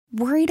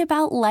Worried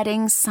about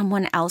letting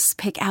someone else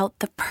pick out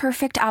the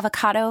perfect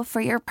avocado for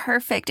your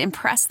perfect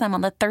impress them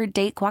on the third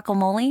date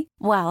guacamole?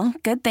 Well,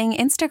 good thing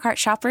Instacart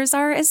shoppers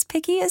are as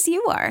picky as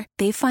you are.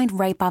 They find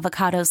ripe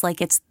avocados like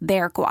it's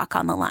their guac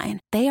on the line.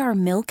 They are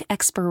milk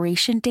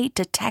expiration date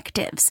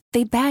detectives.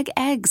 They bag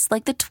eggs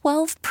like the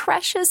 12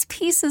 precious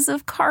pieces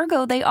of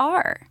cargo they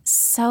are.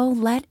 So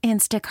let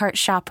Instacart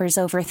shoppers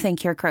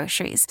overthink your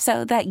groceries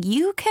so that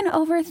you can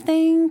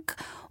overthink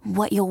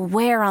what you'll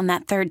wear on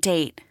that third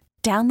date.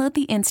 Download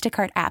the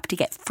Instacart app to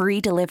get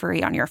free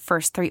delivery on your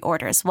first 3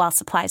 orders while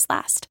supplies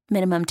last.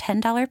 Minimum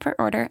 $10 per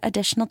order.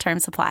 Additional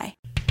terms apply.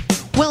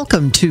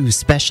 Welcome to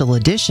Special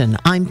Edition.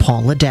 I'm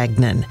Paula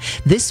Dagnan.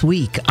 This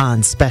week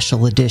on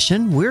Special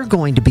Edition, we're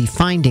going to be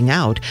finding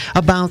out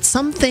about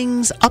some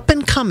things up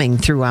and coming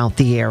throughout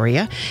the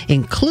area,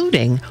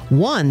 including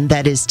one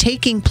that is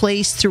taking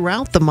place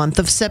throughout the month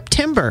of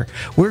September.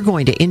 We're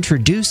going to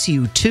introduce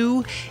you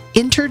to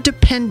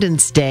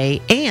Interdependence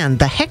Day and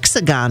the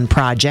Hexagon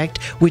Project,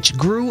 which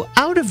grew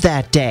out of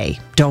that day.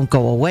 Don't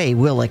go away,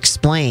 we'll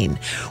explain.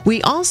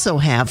 We also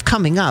have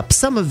coming up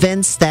some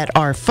events that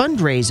are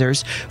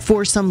fundraisers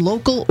for some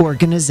local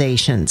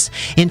organizations.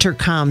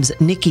 Intercom's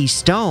Nikki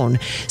Stone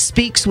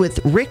speaks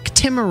with Rick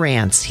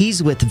Timmerance.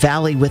 He's with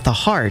Valley with a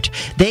Heart.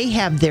 They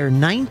have their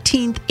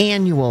 19th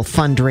annual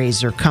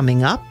fundraiser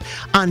coming up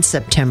on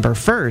September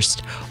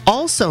 1st.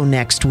 Also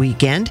next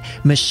weekend,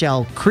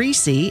 Michelle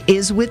Creasy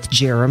is with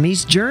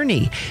Jeremy's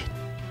Journey.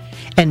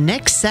 And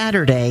next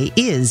Saturday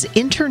is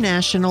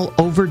International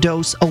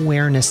Overdose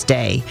Awareness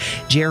Day.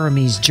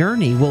 Jeremy's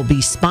Journey will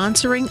be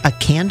sponsoring a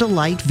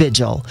candlelight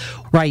vigil.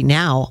 Right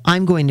now,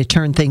 I'm going to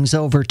turn things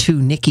over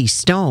to Nikki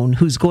Stone,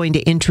 who's going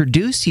to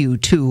introduce you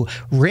to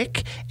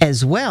Rick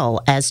as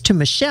well as to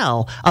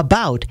Michelle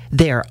about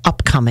their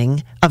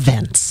upcoming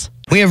events.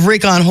 We have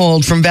Rick on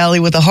hold from Valley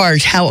with a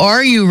Heart. How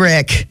are you,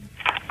 Rick?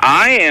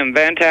 I am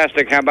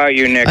fantastic. How about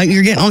you, Nick?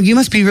 You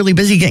must be really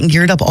busy getting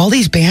geared up. All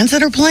these bands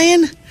that are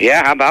playing?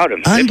 Yeah, how about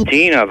them?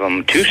 15 of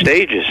them, 2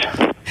 stages.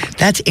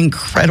 That's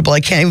incredible. I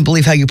can't even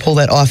believe how you pull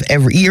that off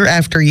every year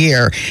after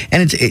year.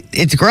 And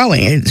it's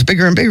growing. It's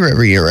bigger and bigger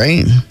every year,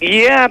 right?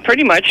 Yeah,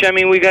 pretty much. I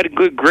mean, we got a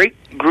great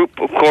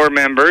group of core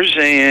members,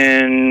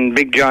 and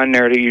Big John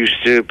there that used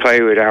to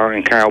play with Howard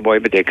and Cowboy,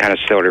 but they kind of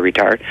still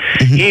retired.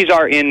 Mm-hmm. He's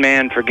our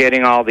in-man for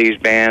getting all these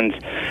bands,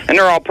 and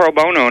they're all pro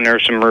bono, and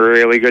there's some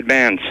really good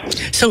bands.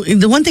 So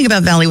the one thing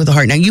about Valley with a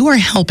Heart, now you are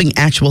helping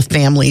actual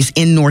families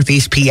in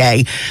Northeast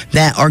PA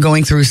that are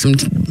going through some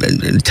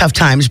tough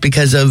times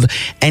because of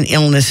an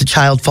illness. A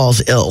child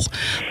falls ill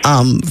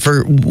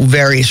for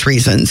various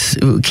reasons,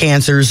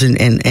 cancers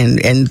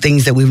and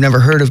things that we've never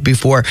heard of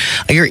before.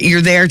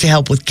 You're there to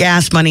help with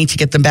gas money,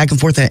 to get them back and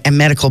forth, and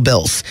medical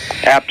bills.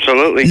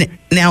 Absolutely.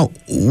 Now,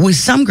 with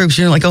some groups,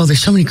 you're like, oh,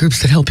 there's so many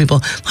groups that help people.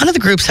 A lot of the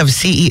groups have a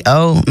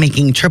CEO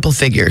making triple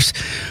figures.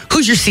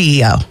 Who's your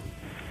CEO?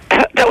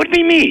 That would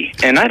be me,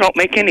 and I don't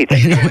make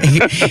anything.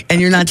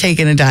 And you're not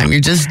taking a dime. You're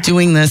just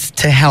doing this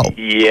to help.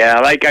 Yeah,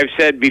 like I've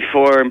said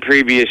before in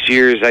previous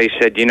years, I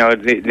said,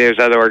 there's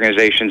other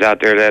organizations out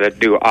there that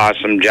do an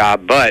awesome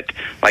job, but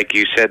like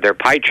you said, their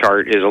pie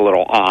chart is a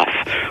little off.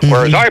 Mm-hmm.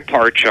 Whereas our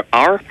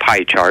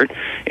pie chart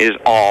is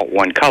all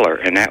one color,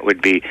 and that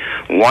would be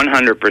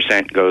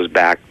 100% goes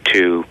back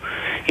to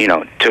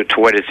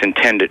what it's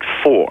intended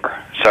for.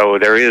 So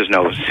there is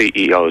no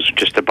CEOs,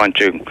 just a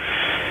bunch of,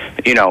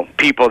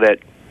 people that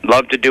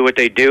love to do what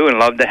they do and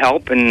love to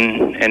help,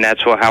 and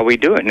that's how we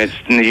do it. And it's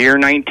in the year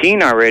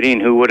 19 already,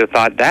 and who would have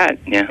thought that?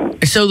 Yeah.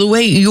 So the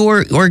way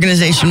your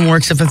organization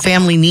works, if a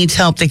family needs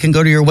help, they can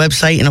go to your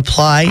website and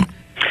apply?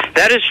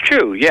 That is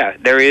true, yeah.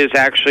 There is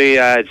actually,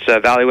 it's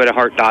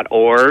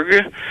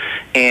valleywithaheart.org,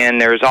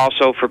 and there's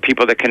also for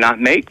people that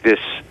cannot make this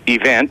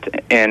event,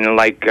 and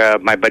like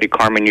my buddy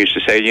Carmen used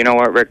to say, you know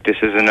what, Rick, this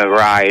isn't a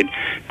ride,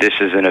 this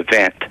is an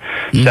event.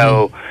 Mm-hmm.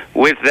 So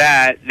with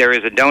that, there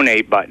is a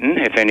donate button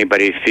if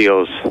anybody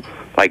feels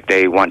like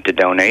they want to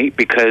donate,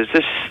 because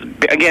this,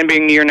 again,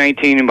 being year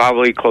 19 and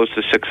probably close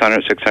to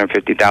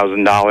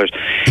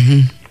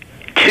 $650,000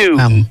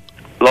 to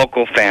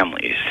local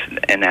families,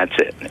 and that's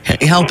it.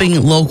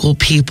 Helping local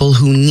people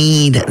who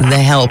need the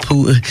help,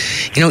 who,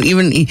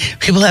 even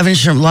people have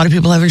insurance. A lot of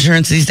people have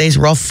insurance these days.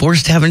 We're all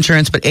forced to have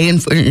insurance, but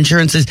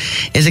insurance is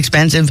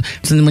expensive.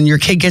 And when your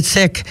kid gets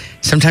sick,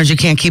 sometimes you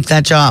can't keep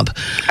that job.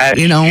 As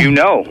you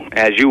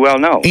well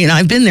know.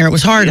 I've been there. It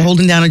was hard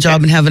holding down a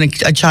job and having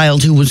a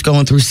child who was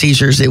going through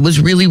seizures. It was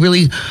really,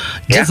 really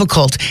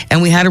difficult,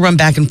 and we had to run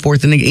back and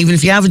forth. And even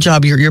if you have a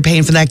job, you're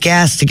paying for that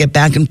gas to get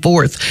back and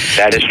forth.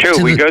 That is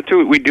true. We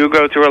do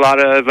go through a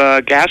lot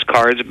of gas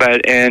cards,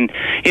 but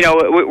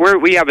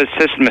we have a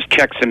system of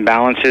checks and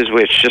balances,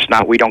 which just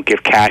we don't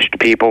give cash to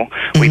people.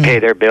 Mm-hmm. We pay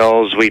their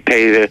bills, we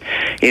pay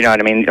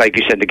like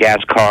you said, the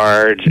gas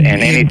cards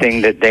and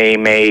anything that they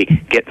may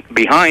get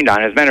behind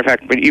on. As a matter of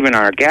fact, but even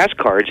our gas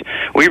cards,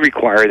 we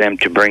require them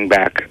to bring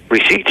back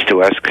receipts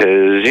to us,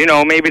 because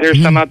maybe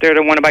there's some out there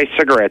that want to buy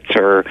cigarettes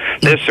or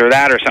this or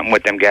that or something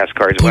with them gas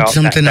cards. Put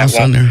something else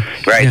on there.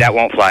 Right, that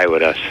won't fly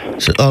with us.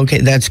 So, okay,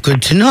 that's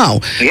good to know.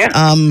 Yeah.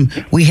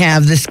 We have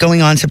have this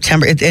going on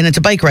September, and it's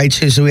a bike ride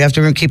too, so we have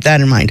to keep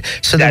that in mind.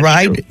 So the That's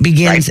ride true.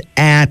 begins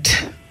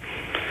at...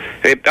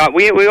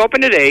 We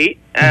open at 8.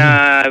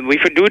 We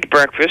do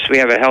breakfast. We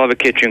have a hell of a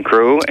kitchen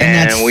crew,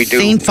 And that's we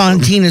do St.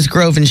 Fontina's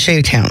Grove in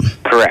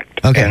Shaytown.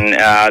 Correct. Okay.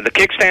 And the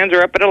kickstands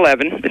are up at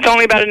 11. It's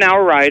only about an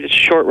hour ride. It's a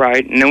short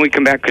ride, and then we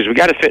come back because we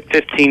got to fit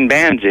 15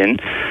 bands in.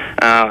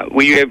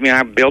 We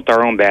built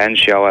our own band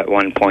shell at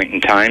one point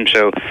in time.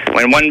 So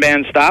when one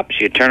band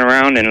stops, you turn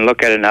around and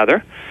look at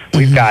another.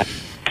 We've got.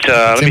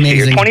 Let me see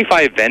here,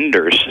 25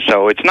 vendors.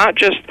 So it's not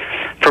just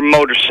for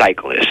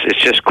motorcyclists.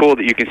 It's just cool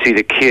that you can see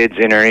the kids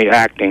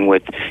interacting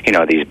with,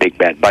 these big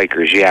bad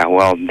bikers. Yeah,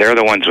 well, they're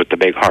the ones with the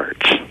big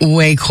hearts.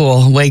 Way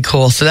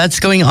cool. So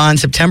that's going on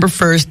September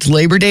 1st,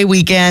 Labor Day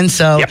weekend.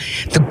 So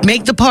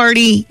make the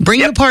party,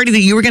 bring the party that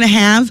you were going to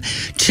have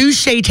to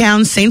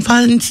Shaytown, St.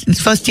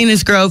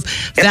 Faustina's Grove.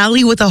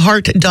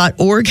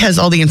 Valleywithaheart.org has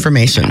all the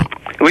information.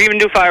 We even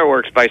do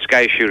fireworks by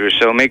Sky Shooters,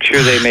 so make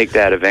sure they make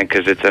that event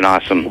because it's an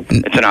awesome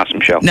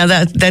show. Now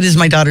that is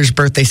my daughter's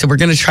birthday, so we're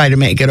going to try to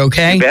make it.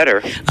 Okay, you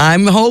better.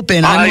 I'm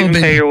hoping. I'll even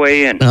pay your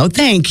way in. Oh,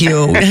 thank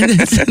you.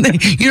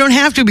 You don't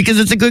have to because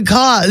it's a good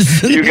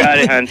cause. You got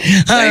it, hon.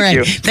 Thank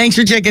you. Thanks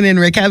for checking in,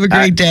 Rick. Have a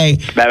great day.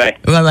 Bye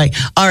bye.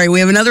 All right, we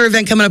have another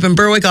event coming up in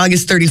Berwick,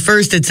 August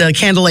 31st. It's a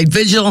candlelight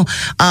vigil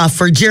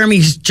for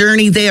Jeremy's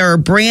Journey. They are a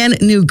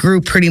brand new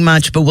group, pretty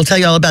much, but we'll tell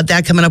you all about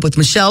that coming up with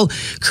Michelle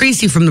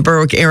Creasy from the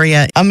Berwick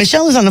area.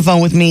 Michelle is on the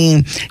phone with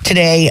me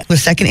today, the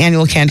second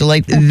annual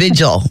Candlelight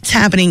Vigil. It's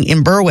happening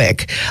in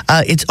Berwick.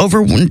 It's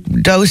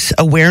Overdose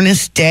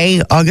Awareness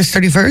Day, August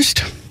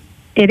 31st.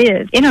 It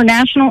is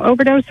International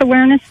Overdose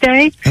Awareness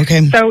Day.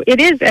 Okay. So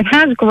it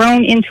has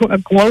grown into a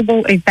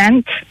global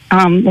event.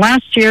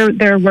 Last year,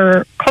 there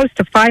were close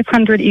to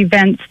 500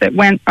 events that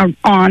went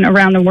on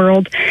around the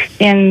world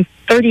in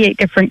 38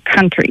 different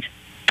countries.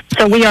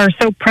 So we are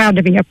so proud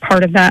to be a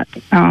part of that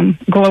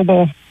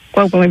global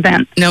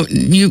event. Now,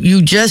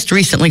 you just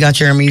recently got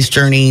Jeremy's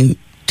Journey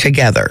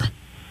together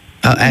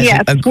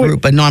as a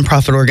group, a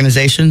nonprofit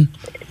organization?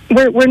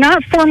 We're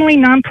not formally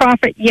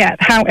nonprofit yet.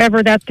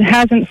 However, that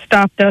hasn't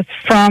stopped us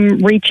from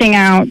reaching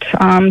out,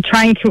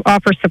 trying to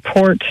offer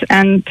support,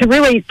 and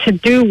to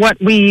do what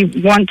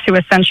we want to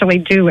essentially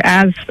do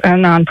as a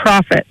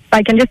nonprofit.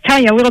 I can just tell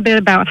you a little bit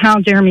about how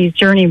Jeremy's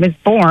Journey was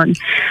born.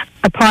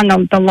 Upon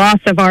the loss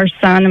of our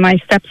son, my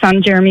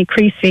stepson, Jeremy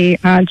Creasy,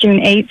 June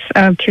 8th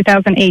of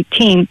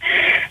 2018.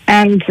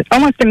 And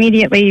almost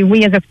immediately,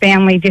 we as a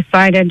family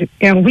decided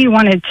we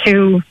wanted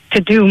to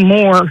do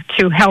more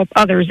to help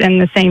others in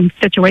the same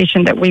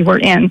situation that we were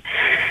in.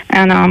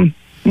 And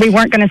we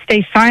weren't going to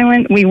stay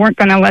silent. We weren't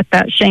going to let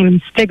that shame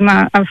and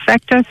stigma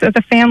affect us as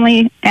a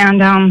family.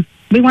 And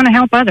we want to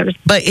help others.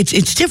 But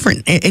it's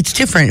different. It's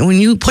different. When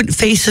you put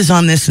faces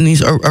on this, and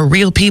these are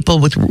real people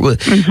with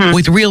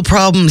real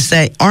problems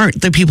that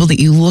aren't the people that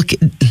you look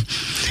at.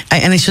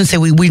 And I shouldn't say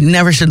we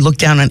never should look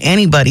down on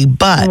anybody,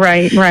 but...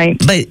 Right.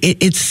 But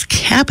it's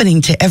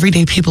happening to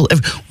everyday people,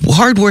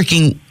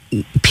 hardworking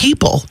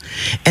people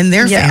and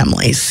their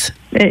families.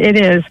 It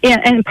is. Yeah,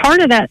 and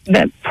part of that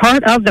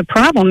part of the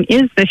problem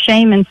is the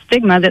shame and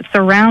stigma that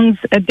surrounds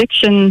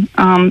addiction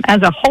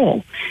as a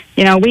whole.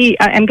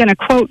 I'm going to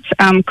quote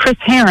Chris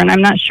Herron.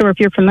 I'm not sure if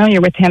you're familiar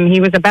with him.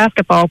 He was a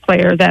basketball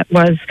player that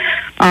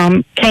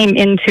came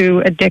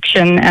into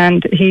addiction,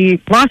 and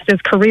he lost his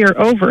career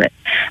over it.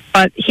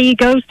 But he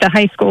goes to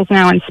high schools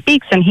now and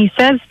speaks, and he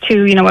says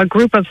to a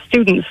group of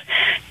students,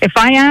 if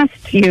I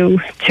asked you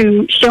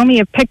to show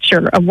me a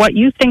picture of what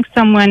you think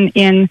someone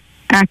in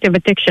active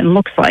addiction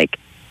looks like,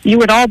 you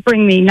would all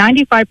bring me,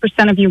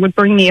 95% of you would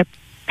bring me a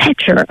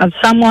picture of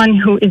someone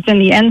who is in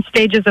the end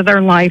stages of their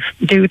life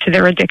due to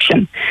their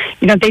addiction.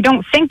 They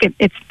don't think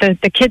it's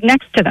the kid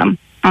next to them,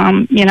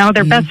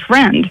 their best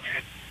friend.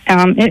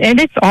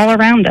 It's all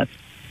around us.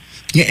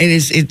 Yeah, it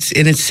is.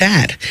 It's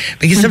sad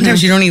because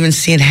sometimes you don't even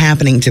see it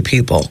happening to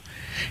people.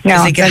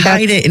 Because they can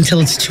hide it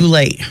until it's too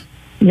late.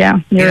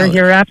 Yeah,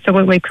 you're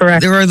absolutely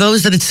correct. There are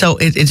those that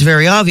it's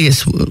very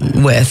obvious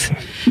with,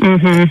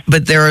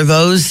 but there are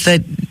those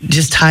that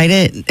just hide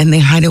it, and they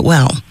hide it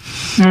well.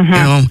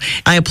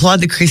 I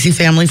applaud the Creasy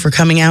family for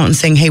coming out and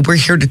saying, hey, we're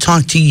here to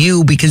talk to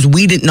you because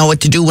we didn't know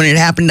what to do when it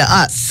happened to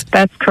us.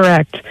 That's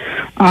correct.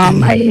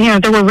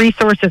 There were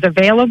resources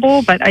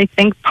available, but I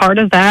think part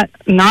of that,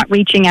 not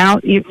reaching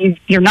out,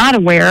 you're not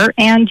aware,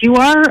 and you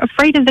are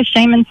afraid of the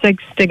shame and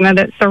stigma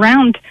that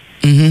surround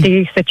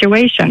the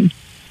situation.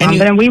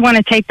 And we want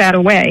to take that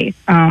away.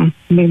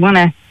 We want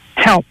to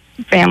help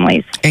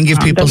families and give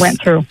people that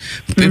went through.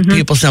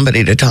 People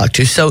somebody to talk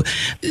to. So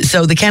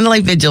the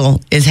Candlelight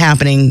Vigil is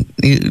happening.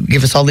 You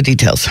give us all the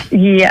details.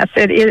 Yes,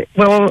 it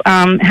will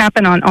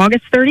happen on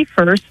August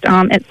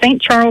 31st at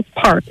St. Charles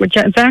Park, which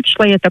is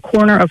actually at the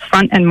corner of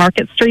Front and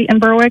Market Street in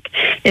Berwick.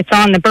 It's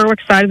on the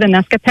Berwick side of the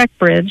Nescapec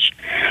Bridge.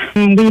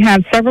 We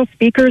have several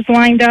speakers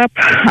lined up,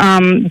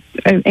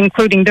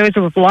 including those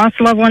who have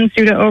lost loved ones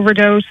due to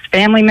overdose,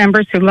 family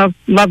members who loved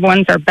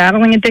ones are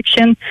battling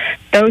addiction,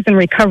 those in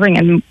recovering,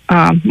 and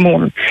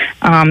more.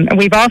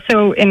 We've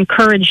also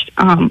encouraged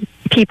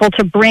people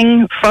to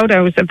bring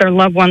photos of their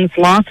loved ones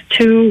lost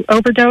to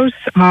overdose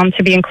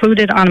to be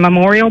included on a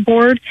memorial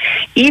board.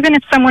 Even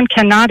if someone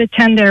cannot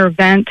attend their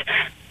event,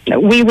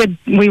 we would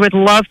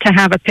love to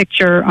have a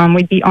picture.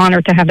 We'd be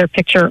honored to have their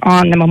picture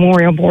on the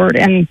memorial board,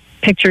 and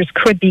pictures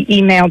could be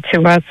emailed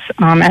to us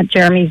at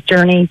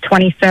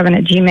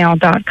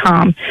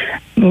jeremysjourney27@gmail.com.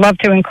 Love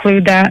to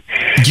include that.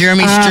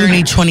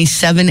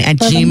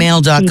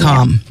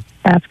 jeremysjourney27@gmail.com.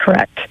 That's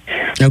correct.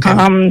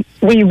 Okay.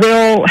 We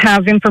will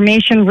have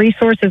information,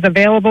 resources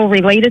available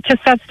related to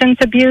substance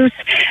abuse,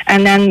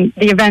 and then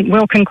the event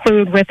will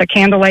conclude with a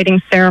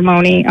candlelighting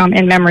ceremony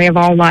in memory of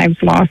all lives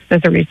lost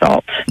as a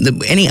result.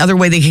 Any other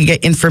way they can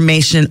get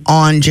information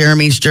on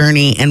Jeremy's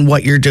Journey and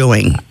what you're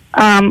doing?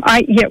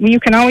 You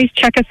can always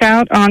check us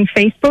out on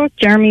Facebook,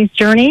 Jeremy's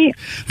Journey.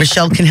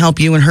 Michelle can help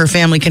you, and her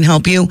family can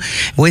help you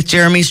with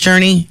Jeremy's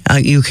Journey.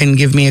 You can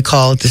give me a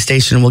call at the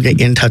station, and we'll get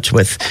you in touch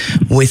with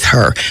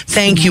her.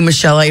 Thank you,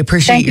 Michelle. I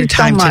appreciate your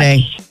time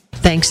today.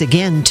 Thanks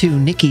again to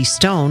Nikki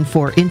Stone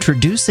for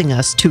introducing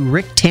us to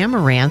Rick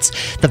Tamarant's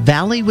The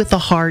Valley with the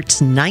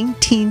Heart's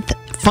 19th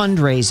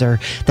fundraiser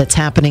that's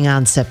happening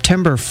on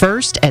September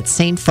 1st at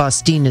St.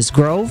 Faustina's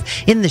Grove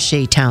in the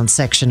Shaytown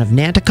section of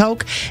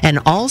Nanticoke, and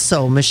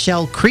also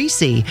Michelle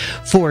Creasy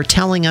for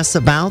telling us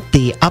about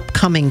the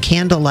upcoming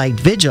candlelight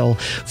vigil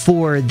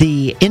for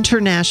the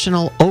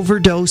International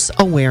Overdose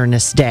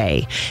Awareness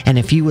Day. And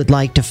if you would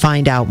like to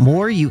find out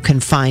more, you can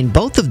find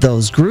both of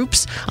those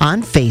groups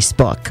on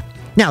Facebook.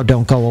 Now,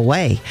 don't go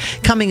away.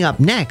 Coming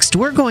up next,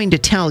 we're going to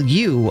tell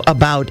you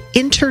about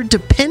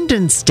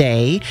Interdependence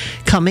Day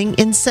coming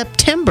in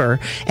September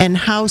and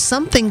how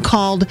something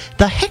called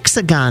the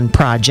Hexagon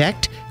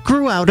Project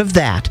grew out of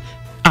that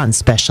on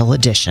Special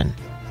Edition.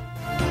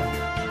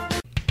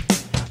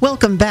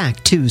 Welcome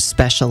back to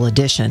Special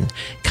Edition.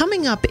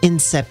 Coming up in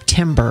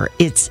September,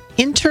 it's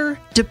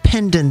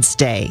Interdependence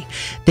Day.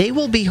 They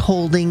will be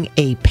holding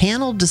a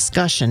panel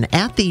discussion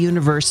at the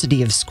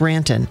University of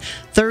Scranton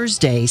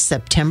Thursday,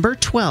 September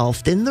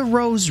 12th in the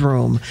Rose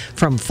Room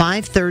from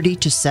 5:30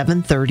 to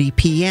 7:30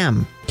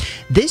 p.m.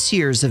 This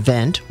year's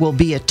event will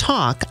be a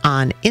talk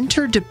on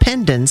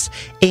interdependence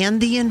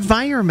and the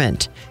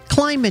environment.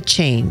 Climate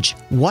change,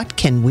 what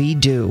can we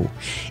do?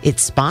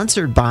 It's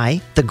sponsored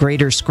by the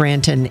Greater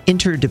Scranton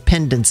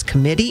Interdependence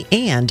Committee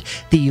and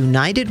the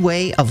United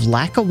Way of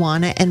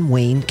Lackawanna and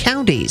Wayne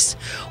Counties.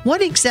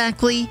 What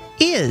exactly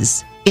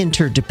is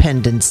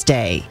Interdependence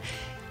Day?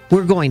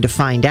 We're going to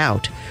find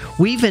out.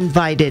 We've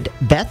invited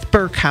Beth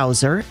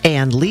Burkhauser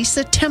and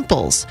Lisa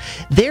Temples.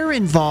 They're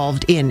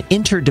involved in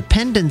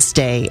Interdependence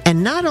Day,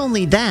 and not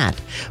only that,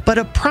 but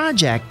a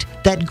project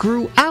that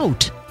grew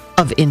out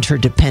of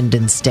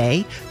Interdependence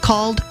Day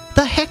called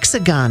the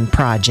Hexagon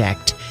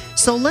Project.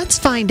 So let's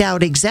find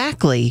out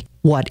exactly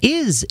what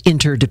is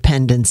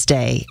Interdependence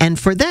Day, and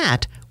for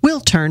that, we'll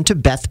turn to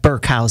Beth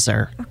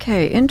Burkhauser.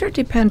 Okay,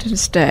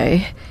 Interdependence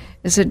Day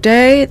is a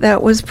day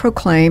that was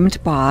proclaimed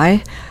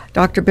by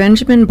Dr.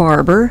 Benjamin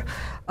Barber,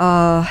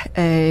 a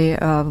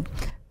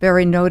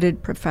very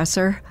noted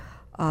professor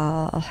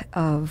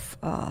of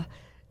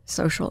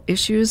social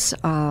issues,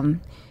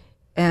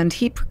 and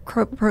he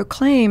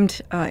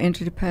proclaimed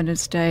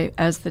Interdependence Day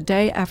as the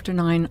day after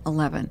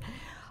 9/11,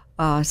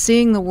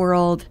 seeing the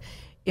world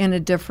in a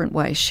different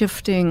way,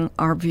 shifting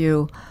our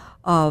view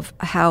of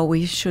how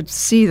we should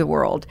see the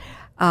world,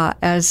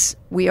 as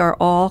we are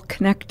all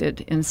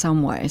connected in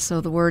some way. So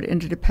the word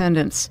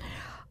interdependence,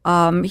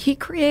 he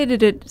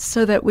created it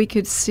so that we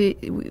could see.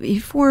 He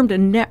formed a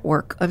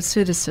network of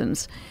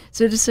citizens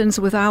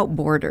without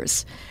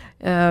borders,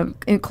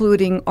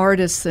 including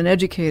artists and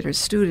educators,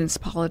 students,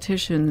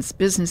 politicians,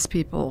 business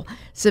people,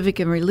 civic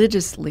and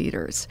religious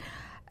leaders,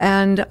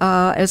 and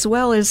as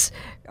well as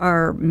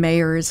our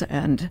mayors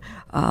and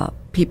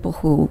people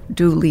who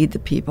do lead the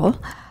people,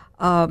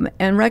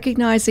 and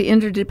recognize the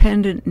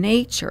interdependent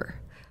nature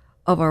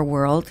of our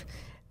world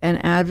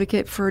and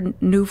advocate for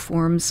new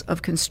forms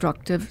of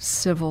constructive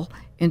civil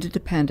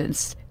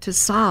interdependence to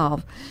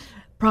solve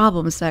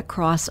problems that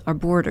cross our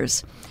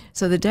borders.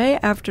 So the day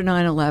after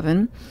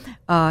 9/11,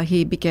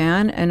 he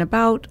began in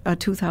about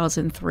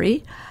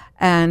 2003,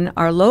 and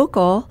our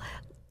local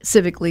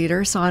civic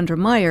leader, Sandra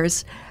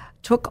Myers,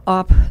 took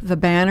up the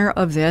banner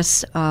of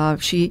this.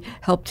 She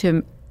helped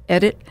him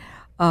edit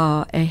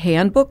a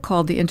handbook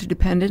called the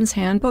Interdependence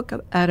Handbook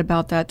at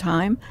about that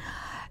time,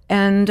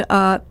 and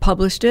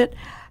published it.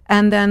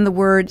 And then the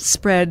word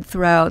spread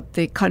throughout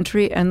the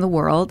country and the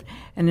world,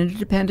 and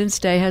Independence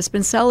Day has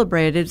been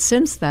celebrated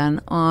since then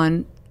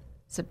on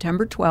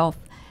September 12th.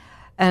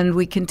 And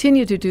we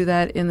continue to do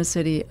that in the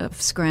city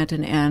of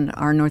Scranton and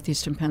our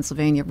northeastern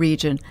Pennsylvania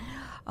region.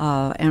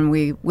 And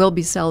we will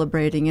be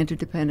celebrating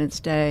Interdependence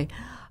Day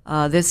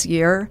this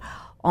year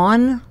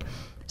on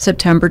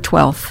September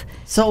 12th.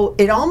 So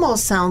it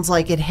almost sounds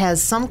like it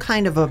has some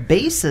kind of a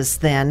basis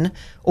then,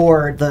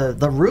 or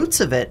the roots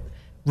of it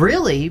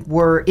really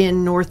were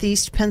in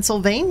northeast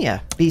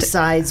Pennsylvania,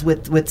 besides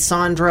with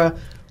Sandra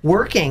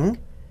working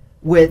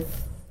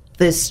with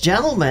this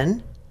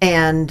gentleman.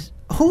 And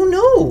who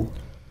knew?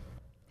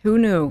 Who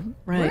knew?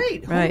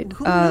 Right.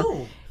 Who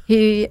knew?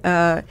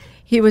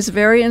 He was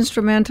very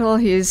instrumental.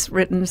 He's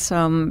written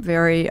some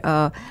very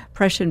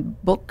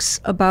prescient books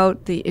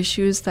about the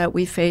issues that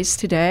we face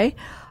today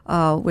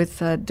with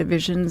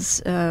divisions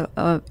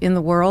in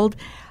the world.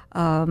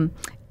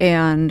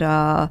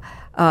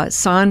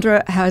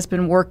 Sandra has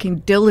been working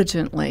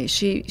diligently.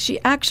 She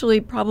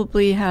actually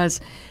probably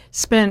has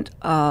spent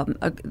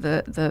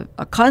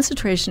a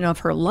concentration of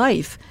her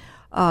life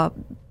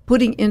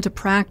putting into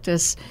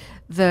practice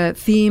the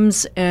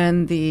themes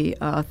and the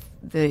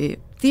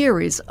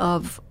theories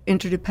of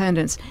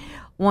interdependence.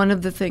 One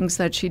of the things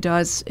that she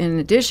does, in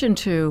addition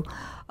to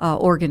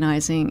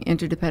organizing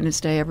Interdependence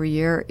Day every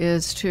year,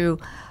 is to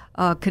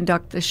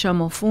conduct the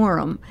Schummel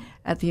Forum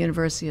at the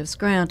University of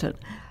Scranton.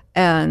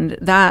 And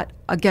that,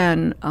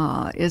 again,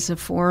 is a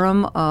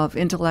forum of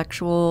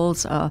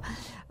intellectuals,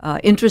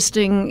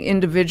 interesting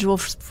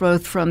individuals,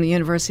 both from the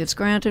University of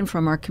Scranton,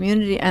 from our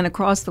community, and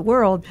across the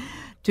world,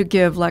 to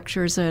give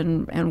lectures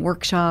and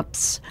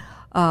workshops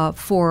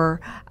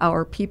for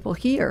our people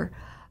here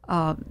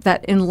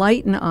that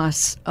enlighten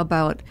us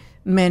about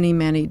many,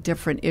 many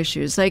different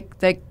issues. It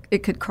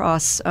could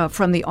cross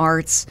from the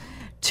arts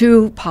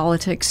to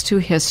politics to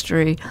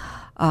history.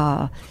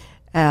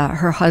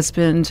 Her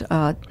husband,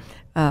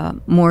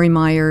 Maury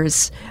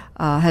Myers,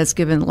 has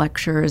given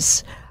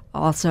lectures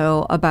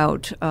also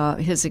about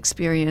his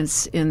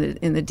experience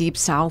in the Deep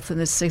South in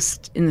the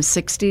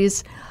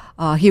 60s.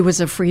 He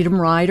was a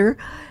freedom rider.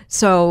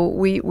 So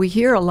we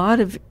hear a lot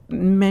of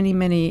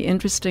many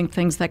interesting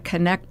things that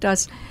connect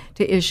us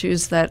to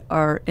issues that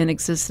are in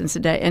existence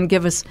today and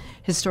give us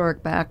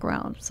historic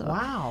background. So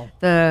wow.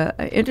 The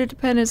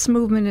interdependence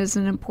movement is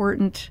an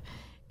important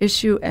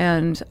issue,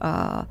 and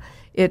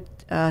it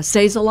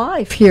stays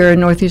alive here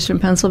in northeastern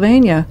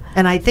Pennsylvania.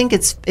 And I think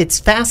it's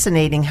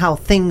fascinating how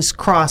things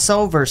cross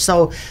over.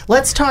 So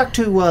let's talk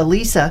to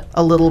Lisa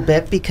a little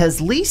bit,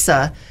 because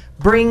Lisa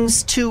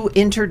brings to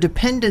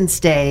Interdependence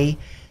Day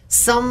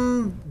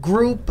some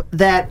group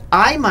that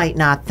I might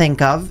not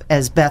think of,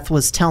 as Beth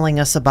was telling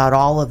us about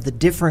all of the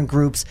different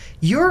groups.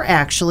 You're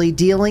actually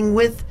dealing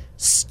with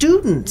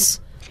students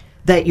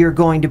that you're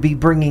going to be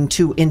bringing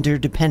to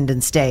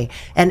Interdependence Day.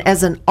 And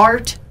as an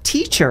art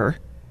teacher,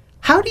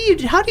 how do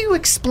you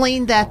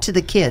explain that to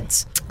the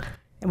kids?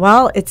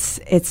 Well,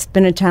 it's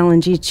been a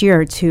challenge each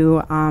year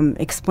to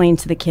explain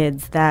to the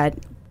kids that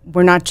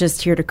we're not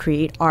just here to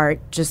create art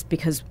just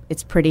because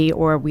it's pretty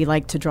or we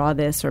like to draw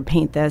this or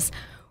paint this.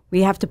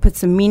 We have to put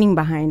some meaning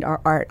behind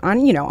our art.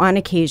 On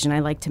occasion,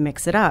 I like to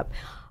mix it up.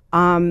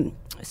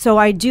 So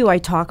I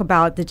talk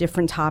about the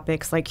different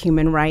topics like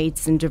human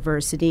rights and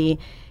diversity,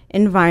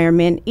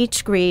 environment.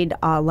 Each grade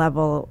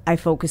level, I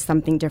focus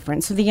something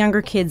different. So the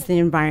younger kids, the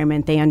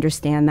environment, they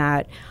understand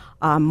that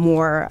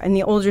more. And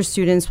the older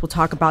students will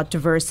talk about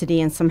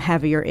diversity and some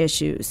heavier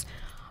issues.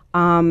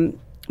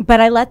 But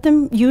I let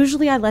them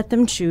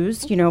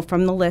choose,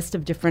 from the list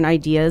of different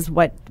ideas,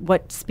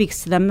 what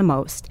speaks to them the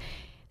most.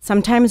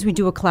 Sometimes we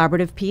do a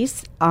collaborative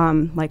piece,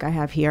 like I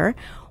have here,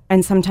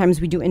 and sometimes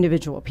we do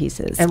individual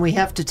pieces. And we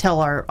have to tell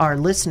our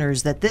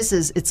listeners that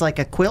it's like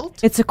a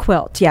quilt? It's a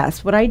quilt,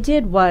 yes. What I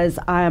did was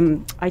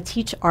I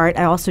teach art.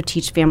 I also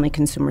teach family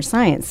consumer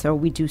science. So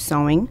we do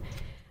sewing.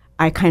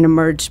 I kind of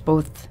merged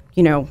both,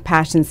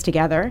 passions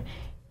together.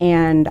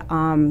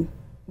 And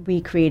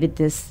we created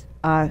this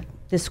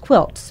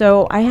quilt.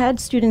 So I had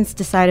students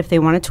decide if they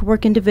wanted to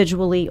work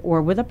individually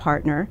or with a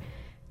partner.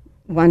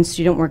 One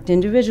student worked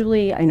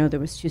individually. I know there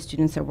was 2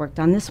 students that worked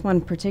on this one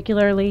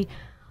particularly.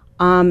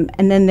 And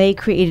then they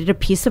created a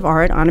piece of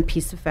art on a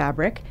piece of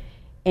fabric,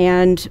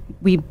 and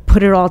we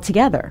put it all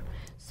together.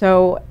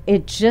 So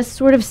it just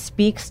sort of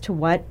speaks to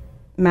what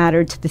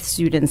mattered to the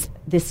students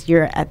this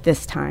year at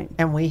this time.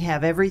 And we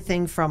have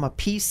everything from a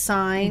peace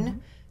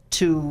sign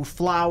to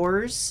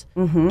flowers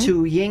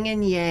to yin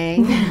and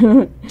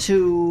yang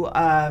to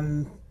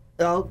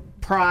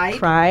pride.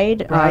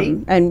 Pride. Right?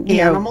 And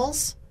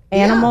animals.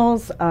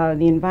 Animals, the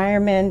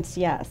environment,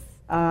 yes.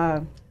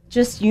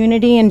 Just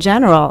unity in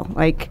general,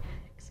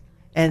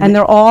 and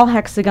they're all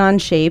hexagon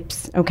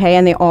shapes, okay,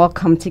 and they all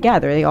come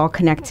together. They all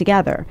connect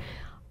together.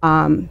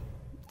 But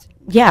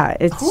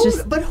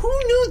who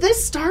knew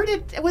this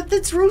started with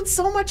its roots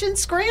so much in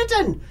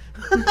Scranton?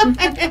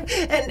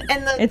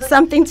 It's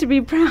something to be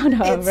proud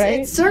of,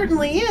 right? It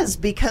certainly is,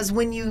 because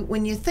when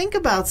you think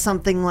about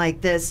something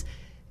like this,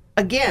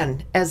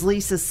 again, as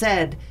Lisa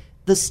said,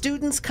 the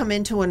students come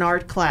into an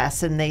art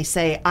class and they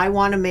say, I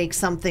want to make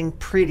something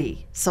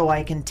pretty so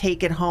I can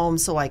take it home,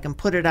 so I can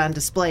put it on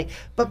display.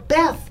 But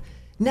Beth,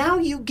 now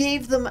you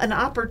gave them an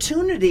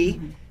opportunity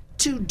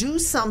to do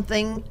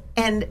something,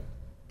 and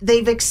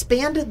they've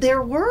expanded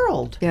their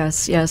world.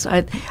 Yes.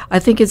 I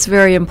think it's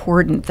very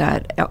important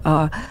that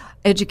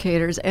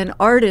educators and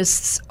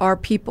artists are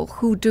people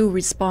who do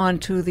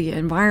respond to the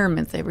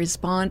environment. They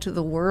respond to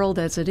the world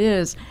as it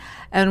is.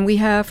 And we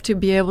have to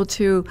be able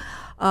to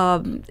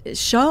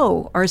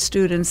show our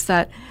students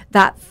that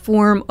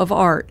form of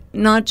art,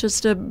 not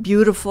just a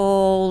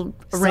beautiful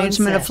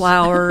arrangement of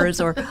flowers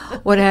or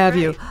what have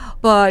you,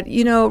 but,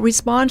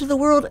 respond to the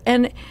world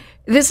and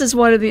this is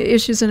one of the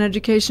issues in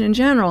education in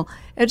general.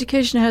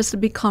 Education has to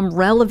become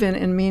relevant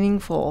and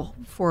meaningful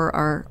for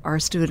our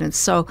students.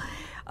 So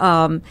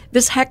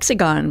this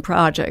Hexagon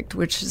Project,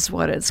 which is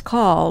what it's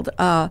called,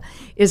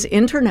 is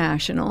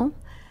international.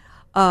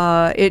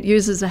 It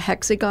uses a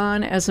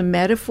hexagon as a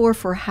metaphor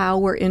for how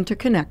we're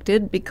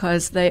interconnected,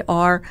 because they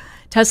are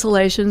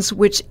tessellations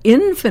which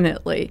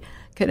infinitely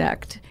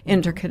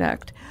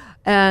interconnect.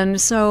 And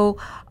so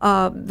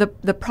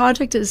the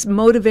project is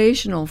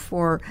motivational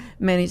for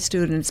many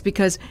students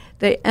because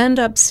they end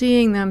up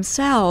seeing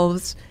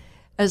themselves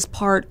as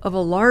part of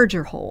a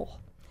larger whole.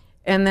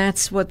 And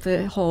that's what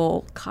the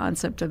whole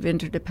concept of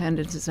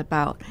interdependence is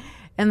about.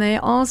 And they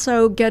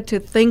also get to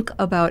think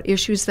about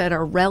issues that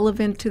are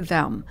relevant to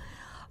them.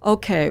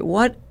 Okay,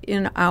 what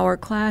in our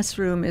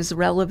classroom is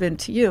relevant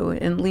to you?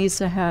 And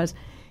Lisa has,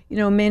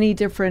 many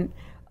different,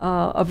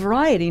 a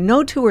variety.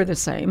 No two are the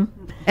same.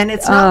 And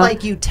it's not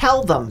like you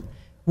tell them,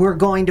 we're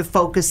going to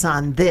focus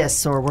on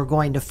this or we're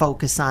going to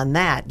focus on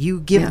that.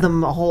 You give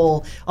them a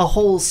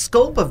whole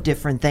scope of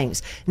different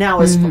things. Now,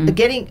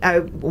 I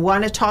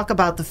want to talk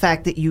about the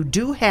fact that you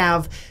do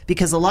have,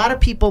 because a lot of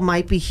people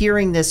might be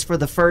hearing this for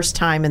the first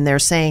time and they're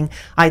saying,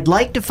 I'd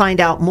like to find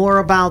out more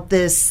about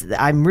this.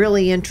 I'm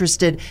really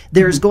interested.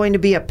 There's going to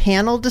be a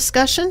panel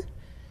discussion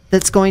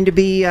that's going to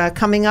be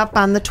coming up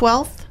on the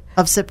 12th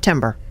of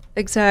September.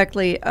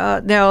 Exactly.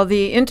 Now,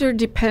 the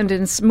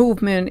interdependence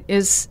movement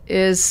is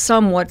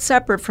somewhat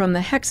separate from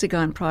the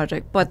Hexagon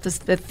Project, but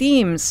the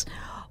themes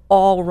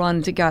all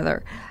run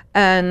together.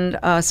 And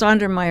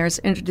Sondermeyer's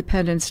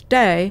Interdependence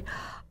Day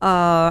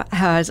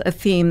has a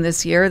theme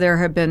this year. There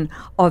have been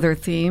other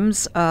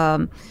themes.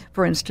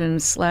 For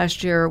instance,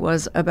 last year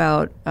was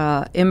about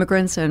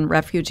immigrants and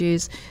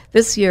refugees.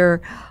 This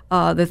year,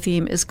 the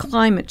theme is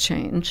climate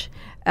change.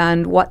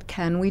 And what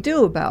can we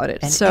do about it?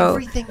 And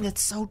everything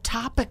that's so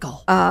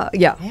topical.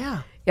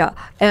 Yeah.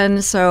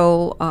 And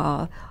so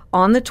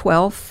on the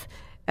 12th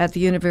at the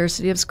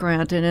University of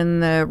Scranton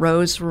in the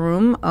Rose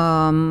Room,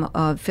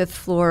 5th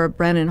floor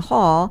Brennan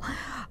Hall,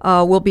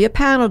 will be a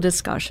panel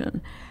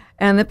discussion.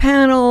 And the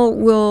panel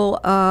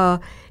will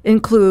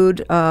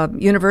include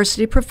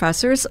university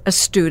professors, a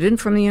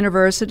student from the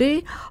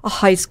university, a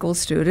high school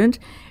student,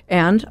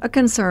 and a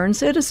concerned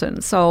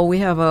citizen. So we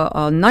have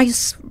a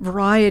nice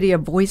variety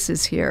of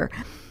voices here.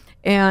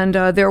 And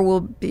there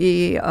will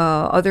be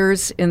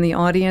others in the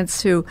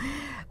audience who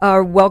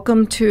are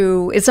welcome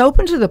to, it's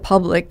open to the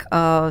public,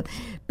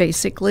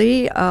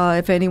 basically.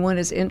 If anyone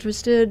is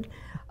interested,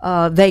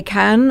 they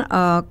can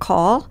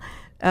call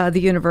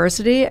the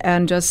university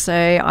and just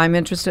say, I'm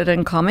interested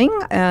in coming,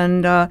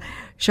 and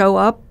show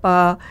up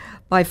by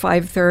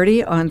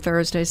 5:30 on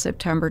Thursday,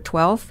 September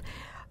 12th.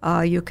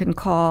 You can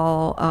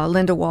call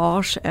Linda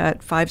Walsh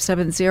at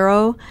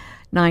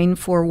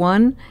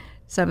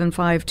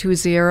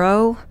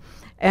 570-941-7520,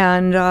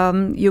 and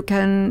you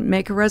can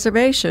make a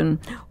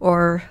reservation.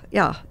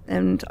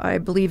 And I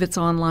believe it's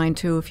online,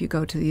 too, if you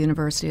go to the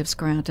University of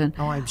Scranton.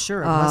 Oh, I'm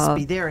sure it must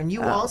be there. And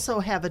you also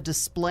have a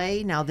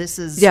display. Now, this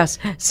is... Yes.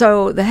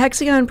 So the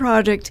Hexagon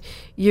Project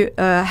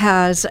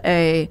has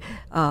a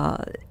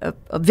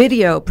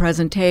video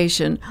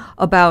presentation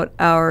about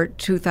our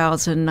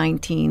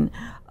 2019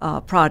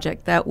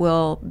 project that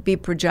will be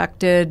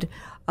projected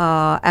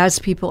as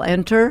people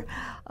enter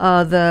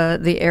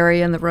the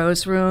area in the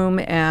Rose Room,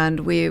 and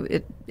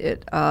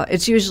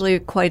it's usually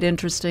quite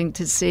interesting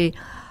to see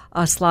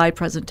a slide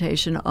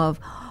presentation of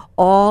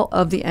all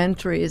of the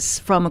entries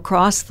from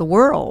across the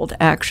world.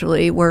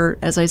 Actually,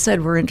 as I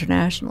said, we're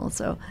international,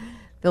 so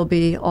there'll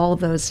be all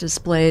of those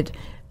displayed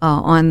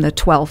on the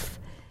 12th,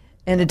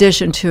 in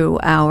addition to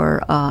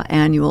our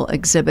annual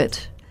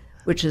exhibit,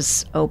 which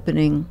is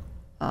opening.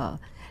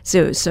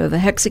 So the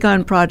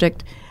Hexagon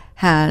Project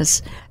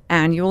has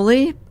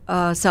annually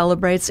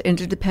celebrates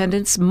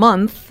Interdependence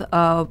Month.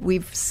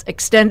 We've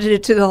extended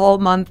it to the whole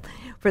month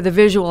for the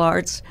visual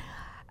arts,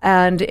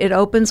 and it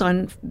opens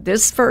on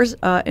First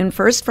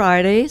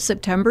Friday,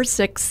 September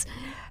 6th,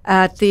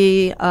 at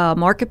the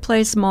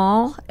Marketplace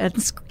Mall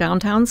at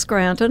downtown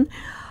Scranton.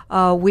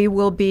 We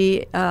will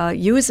be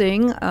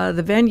using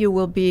the venue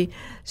will be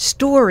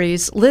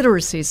Stories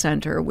Literacy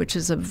Center, which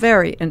is a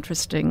very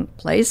interesting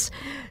place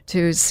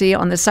to see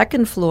on the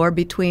second floor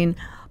between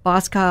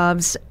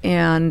Boscov's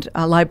and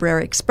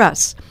Library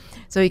Express.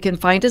 So you can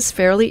find us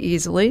fairly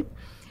easily.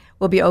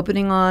 We'll be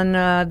opening on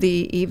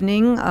the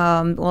evening.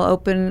 We'll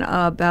open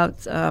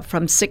about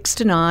from 6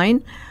 to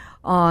 9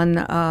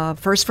 on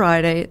First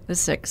Friday, the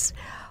 6th.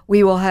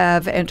 We will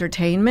have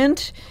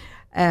entertainment,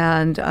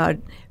 and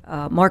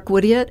Mark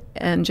Woodiot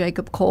and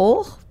Jacob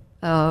Cole,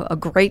 a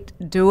great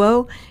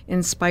duo,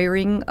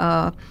 inspiring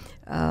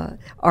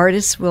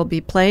artists will be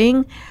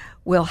playing.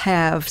 We'll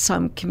have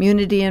some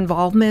community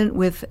involvement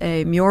with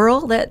a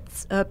mural that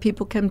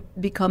people can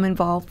become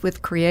involved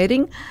with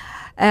creating.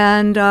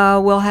 And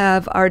we'll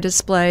have our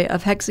display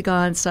of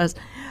hexagons.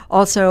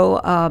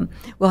 Also,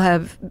 we'll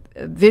have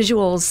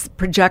visuals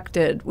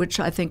projected, which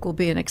I think will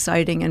be an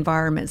exciting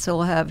environment. So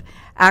we'll have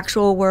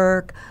actual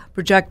work,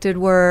 projected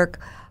work,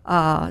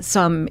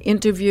 some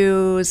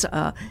interviews,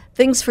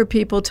 things for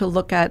people to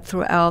look at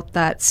throughout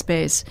that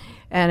space.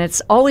 And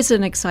it's always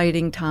an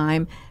exciting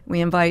time.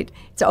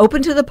 It's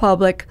open to the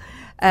public.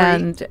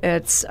 And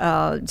it's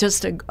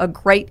just a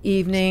great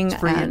evening. It's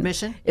free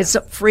admission? It's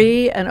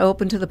free and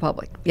open to the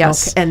public.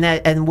 Yes.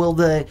 Okay. And will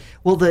the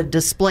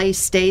display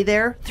stay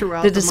there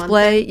throughout the month? The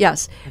display,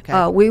 yes.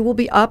 Okay. We will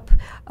be up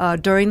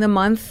during the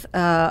month,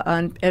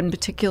 in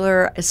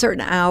particular,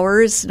 certain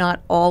hours,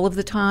 not all of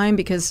the time,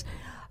 because,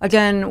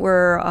 again,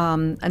 we're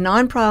a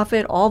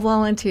nonprofit, all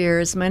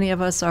volunteers. Many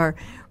of us are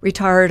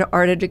retired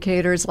art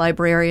educators,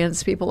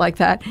 librarians, people like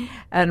that,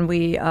 and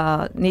we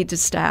need to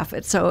staff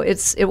it. So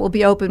it will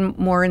be open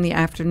more in the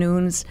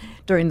afternoons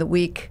during the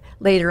week,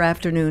 later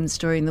afternoons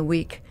during the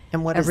week.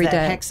 And what every is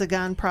that, day.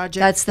 Hexagon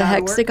Project? That's the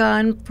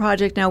Hexagon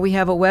Project. Now we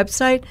have a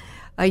website,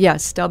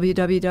 yes,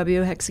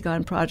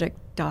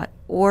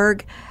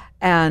 www.hexagonproject.org,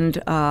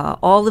 and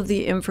all of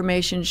the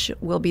information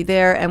will be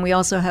there. And we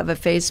also have a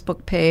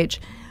Facebook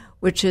page,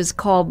 which is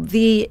called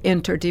the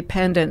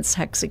Interdependence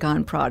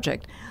Hexagon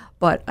Project.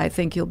 But I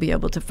think you'll be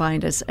able to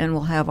find us, and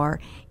we'll have our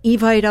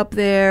Evite up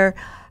there.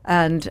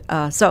 And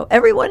so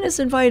everyone is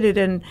invited,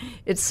 and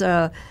it's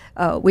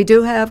we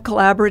do have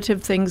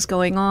collaborative things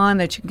going on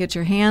that you can get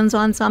your hands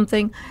on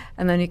something,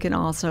 and then you can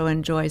also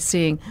enjoy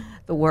seeing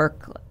the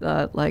work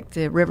like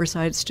the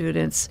Riverside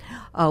students.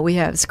 We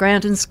have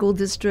Scranton School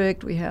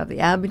District, we have the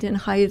Abington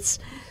Heights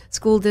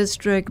School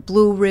District,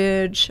 Blue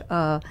Ridge.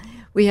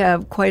 We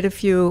have quite a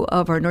few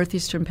of our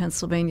northeastern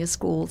Pennsylvania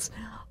schools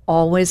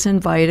always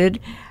invited.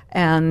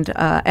 And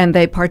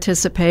they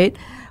participate.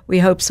 We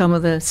hope some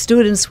of the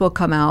students will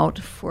come out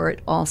for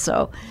it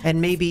also, and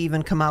maybe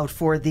even come out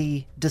for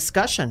the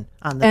discussion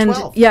on the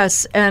 12th.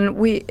 Yes, and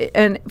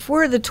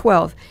for the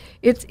 12th,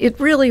 it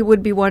really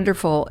would be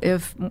wonderful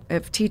if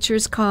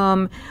teachers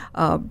come,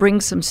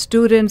 bring some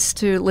students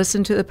to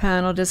listen to the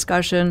panel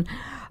discussion.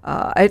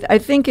 I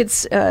think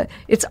it's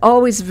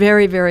always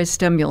very, very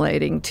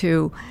stimulating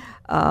to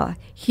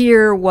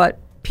hear what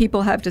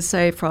people have to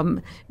say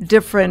from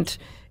different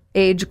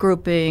age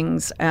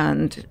groupings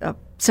and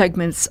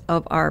segments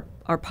of our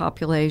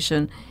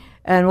population.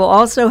 And we'll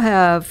also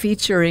have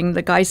featuring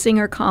the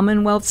Geisinger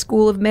Commonwealth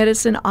School of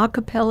Medicine a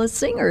cappella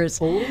singers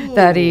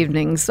that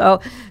evening. So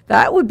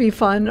that would be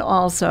fun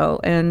also.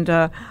 And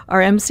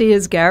our MC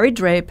is Gary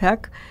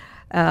Drapek,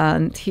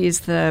 and he's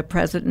the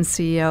president and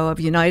CEO of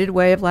United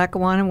Way of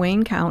Lackawanna and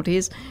Wayne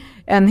counties.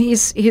 And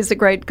he's a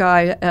great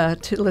guy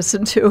to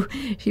listen to.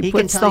 He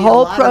puts the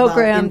whole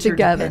program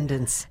together.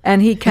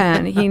 And he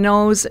can. He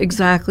knows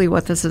exactly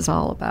what this is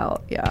all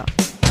about. Yeah.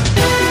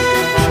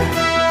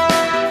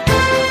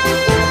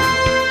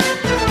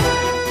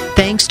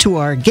 Thanks to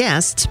our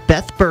guests,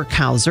 Beth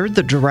Burkhauser,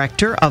 the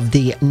director of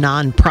the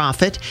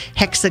nonprofit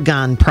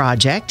Hexagon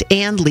Project,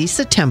 and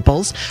Lisa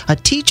Temples, a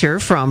teacher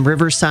from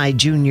Riverside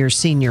Junior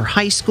Senior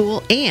High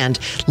School and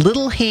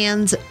Little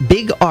Hands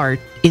Big Art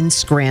in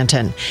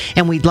Scranton.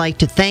 And we'd like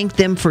to thank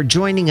them for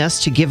joining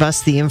us to give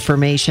us the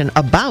information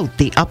about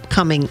the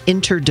upcoming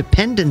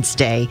Interdependence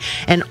Day,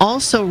 and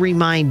also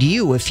remind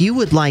you, if you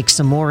would like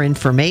some more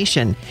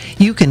information,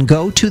 you can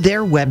go to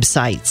their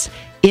websites,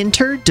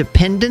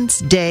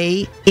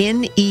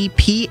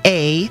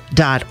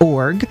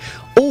 interdependenceday.nepa.org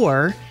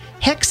or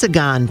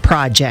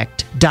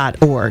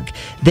hexagonproject.org.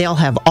 They'll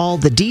have all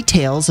the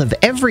details of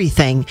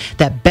everything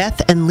that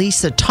Beth and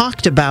Lisa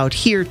talked about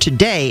here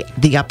today,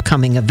 the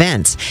upcoming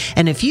events.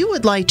 And if you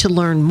would like to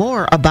learn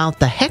more about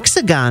the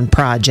Hexagon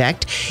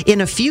Project,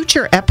 in a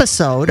future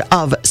episode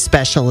of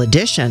Special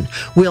Edition,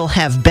 we'll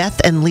have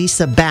Beth and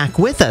Lisa back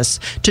with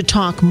us to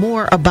talk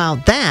more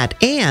about that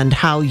and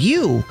how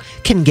you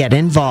can get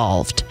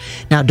involved.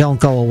 Now don't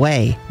go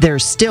away.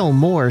 There's still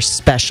more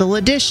Special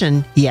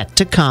Edition yet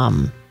to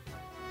come.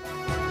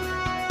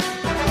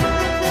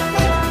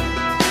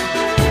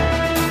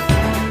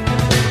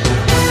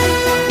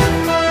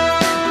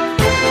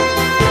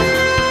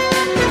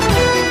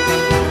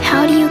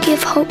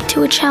 Give hope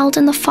to a child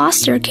in the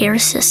foster care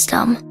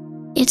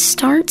system. It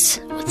starts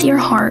with your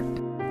heart.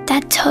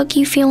 That tug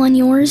you feel in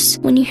yours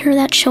when you hear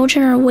that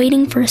children are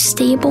waiting for a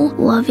stable,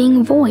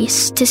 loving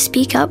voice to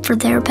speak up for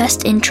their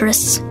best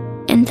interests.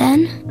 And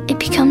then it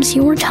becomes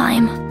your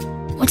time.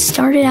 What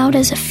started out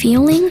as a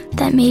feeling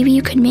that maybe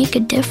you could make a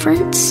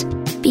difference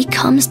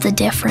becomes the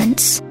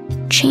difference.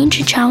 Change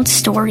a child's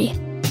story.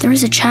 There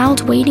is a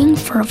child waiting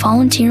for a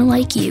volunteer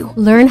like you.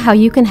 Learn how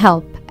you can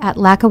help at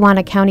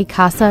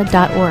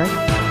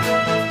LackawannaCountyCASA.org.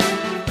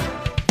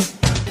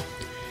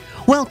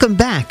 Welcome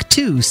back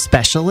to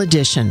Special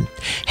Edition.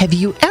 Have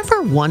you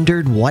ever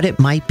wondered what it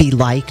might be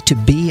like to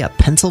be a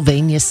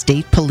Pennsylvania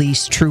State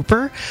Police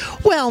trooper?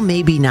 Well,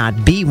 maybe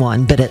not be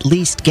one, but at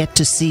least get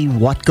to see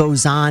what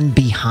goes on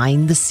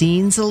behind the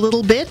scenes a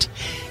little bit?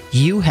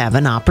 You have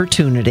an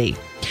opportunity.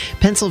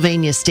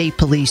 Pennsylvania State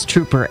Police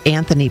Trooper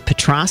Anthony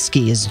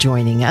Petrosky is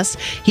joining us.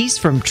 He's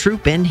from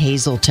Troop in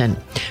Hazleton.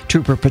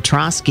 Trooper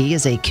Petrosky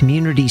is a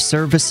community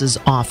services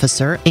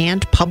officer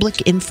and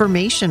public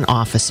information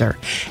officer,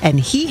 and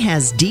he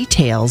has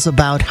details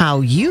about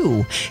how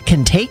you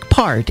can take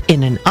part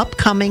in an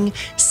upcoming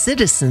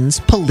Citizens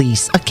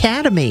Police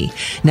Academy.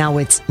 Now,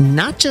 it's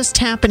not just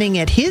happening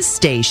at his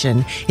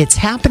station, it's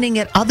happening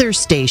at other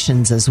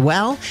stations as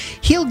well.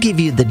 He'll give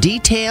you the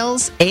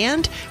details,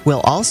 and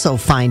we'll also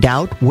find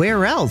out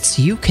where else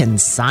you can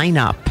sign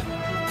up.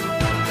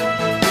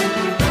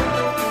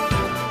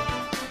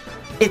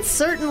 It's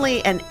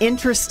certainly an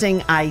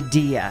interesting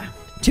idea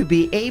to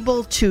be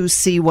able to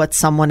see what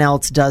someone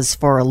else does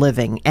for a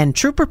living. And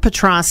Trooper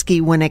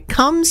Petrosky, when it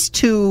comes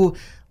to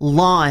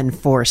law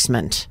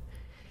enforcement,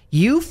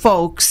 you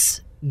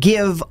folks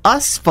give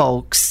us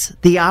folks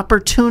the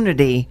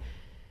opportunity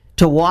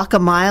to walk a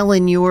mile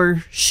in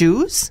your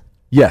shoes?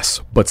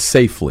 Yes, but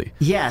safely.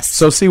 Yes.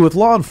 So see, with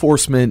law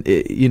enforcement,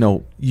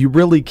 you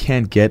really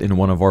can't get in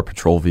one of our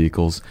patrol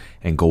vehicles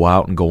and go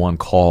out and go on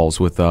calls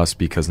with us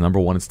because, number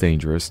one, it's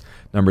dangerous.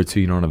 Number two,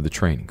 you don't have the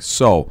training.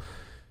 So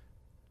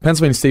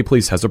Pennsylvania State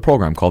Police has a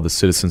program called the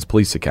Citizens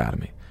Police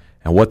Academy.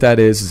 And what that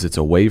is it's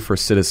a way for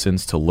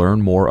citizens to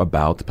learn more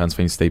about the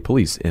Pennsylvania State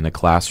Police in a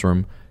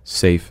classroom,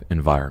 safe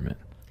environment.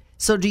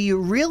 So do you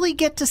really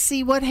get to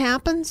see what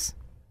happens?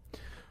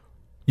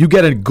 You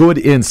get a good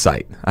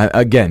insight.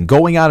 Again,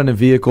 going out in a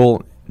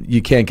vehicle,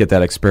 you can't get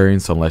that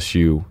experience unless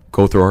you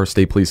go through our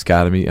State Police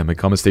Academy and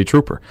become a state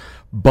trooper.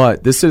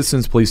 But the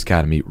Citizens Police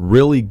Academy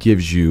really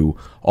gives you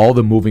all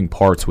the moving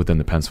parts within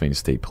the Pennsylvania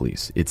State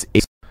Police.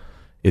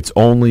 It's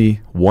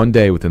only one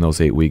day within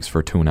those 8 weeks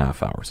for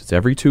 2.5 hours. It's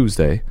every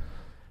Tuesday,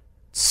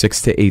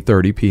 6 to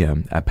 8:30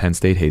 p.m. at Penn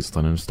State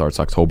Hazelton, and it starts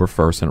October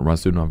 1st and it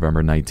runs through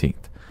November 19th.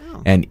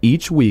 Oh. And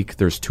each week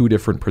there's 2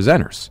 different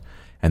presenters.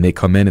 And they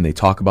come in and they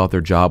talk about their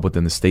job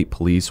within the state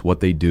police, what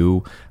they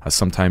do.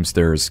 Sometimes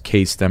there's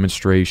case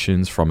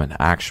demonstrations from an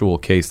actual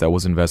case that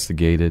was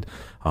investigated.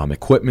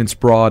 Equipment's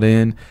brought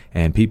in,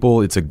 and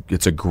people. It's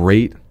a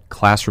great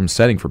classroom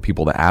setting for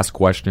people to ask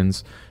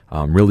questions,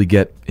 really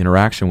get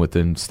interaction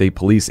within state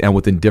police and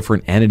within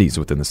different entities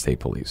within the state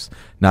police.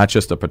 Not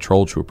just a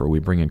patrol trooper. We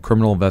bring in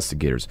criminal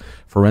investigators,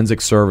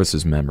 forensic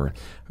services member,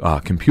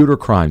 computer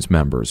crimes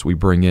members. We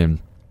bring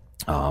in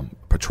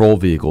patrol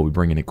vehicle. We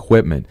bring in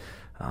equipment.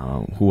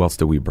 Who else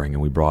did we bring in?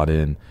 We brought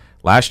in,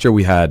 last year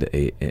we had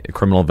a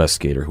criminal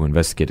investigator who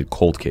investigated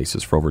cold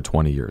cases for over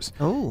 20 years.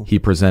 Oh. He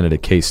presented a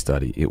case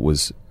study. It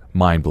was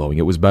mind-blowing.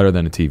 It was better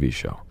than a TV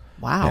show.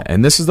 Wow.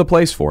 And this is the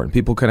place for it. And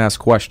people can ask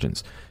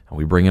questions. And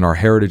we bring in our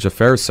Heritage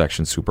Affairs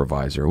Section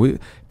supervisor.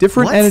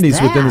 Different entities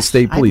within the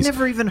state police. I've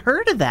never even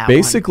heard of that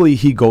Basically,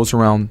 he goes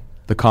around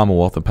the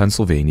Commonwealth of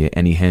Pennsylvania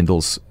and he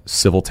handles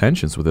civil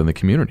tensions within the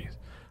community.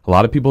 A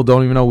lot of people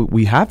don't even know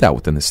we have that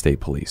within the state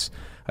police.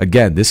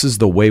 Again, this is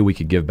the way we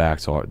could give back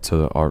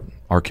to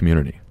our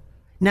community.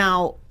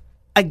 Now,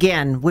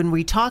 again, when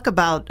we talk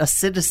about a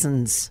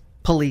Citizens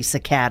Police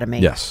Academy,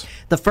 yes,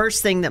 the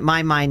first thing that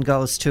my mind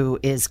goes to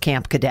is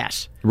Camp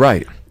Cadet.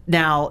 Right.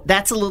 Now,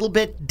 that's a little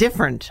bit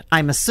different,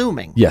 I'm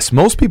assuming. Yes,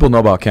 most people know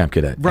about Camp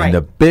Cadet. Right. And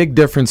the big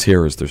difference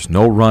here is there's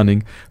no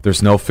running,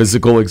 there's no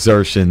physical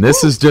exertion.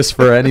 This is just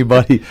for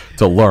anybody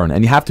to learn.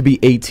 And you have to be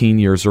 18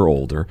 years or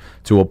older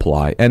to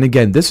apply. And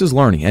again, this is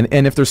learning.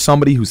 And if there's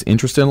somebody who's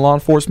interested in law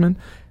enforcement,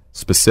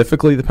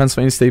 specifically the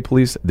Pennsylvania State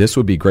Police, this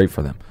would be great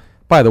for them.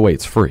 By the way,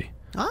 it's free.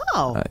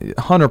 Oh.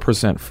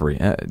 100% free.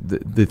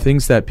 The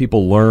things that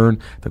people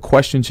learn, the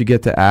questions you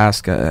get to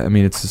ask,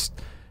 it's just,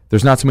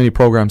 there's not too many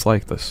programs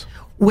like this.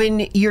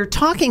 When you're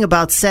talking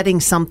about setting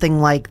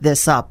something like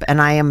this up,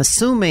 and I am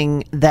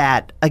assuming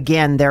that,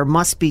 again, there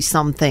must be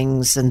some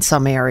things in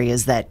some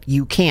areas that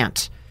you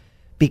can't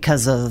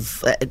because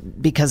of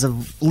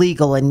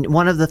legal. And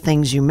one of the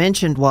things you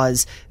mentioned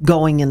was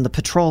going in the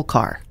patrol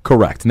car.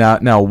 Correct.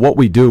 Now what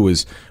we do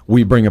is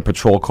we bring a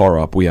patrol car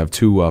up. We have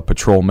 2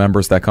 patrol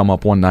members that come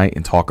up one night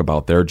and talk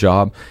about their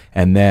job,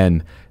 and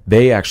then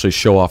they actually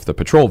show off the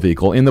patrol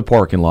vehicle in the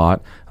parking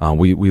lot.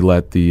 We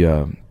let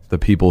the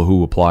people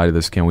who apply to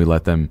this, we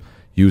let them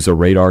use a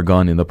radar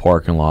gun in the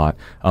parking lot.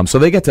 So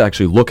they get to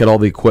actually look at all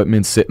the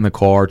equipment, sit in the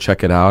car,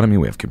 check it out.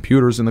 We have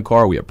computers in the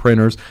car. We have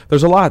printers.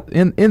 There's a lot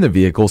in the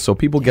vehicle, so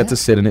people get to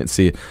sit in it and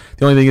see it.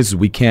 The only thing is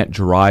we can't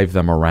drive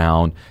them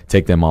around,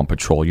 take them on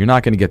patrol. You're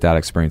not going to get that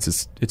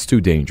experience. It's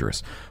too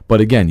dangerous.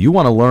 But again, you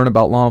want to learn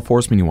about law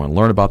enforcement. You want to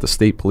learn about the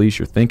state police.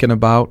 You're thinking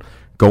about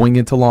going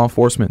into law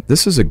enforcement.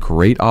 This is a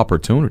great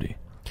opportunity.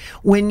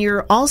 When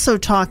you're also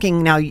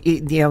talking now,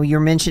 you're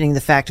mentioning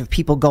the fact of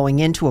people going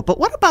into it, but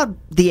what about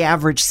the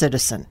average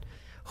citizen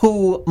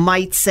who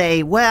might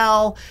say,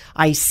 well,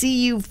 I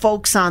see you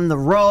folks on the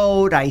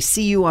road, I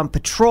see you on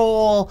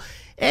patrol,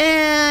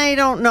 I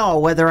don't know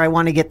whether I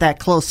want to get that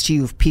close to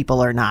you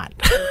people or not.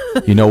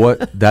 You know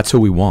what? That's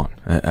who we want.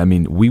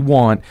 We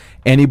want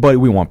anybody.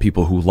 We want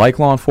people who like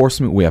law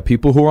enforcement. We have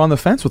people who are on the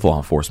fence with law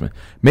enforcement.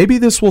 Maybe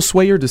this will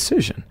sway your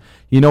decision.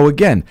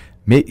 Again,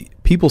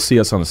 people see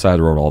us on the side of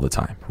the road all the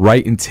time,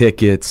 writing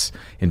tickets,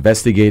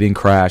 investigating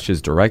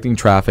crashes, directing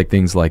traffic,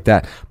 things like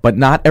that. But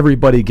not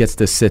everybody gets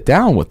to sit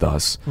down with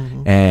us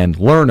and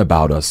learn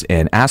about us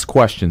and ask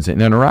questions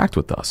and interact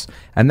with us.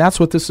 And that's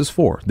what this is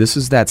for. This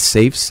is that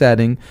safe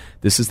setting.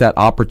 This is that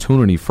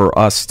opportunity for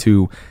us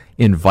to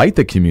invite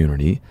the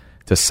community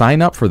To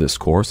sign up for this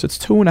course, it's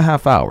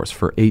 2.5 hours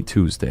for 8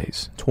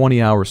 Tuesdays,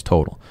 20 hours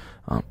total.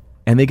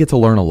 And they get to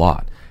learn a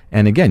lot.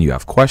 And again, you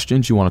have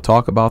questions, you want to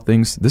talk about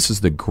things. This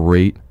is the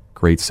great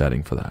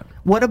setting for that.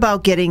 What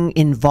about getting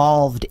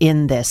involved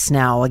in this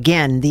now?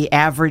 Again, the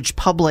average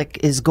public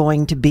is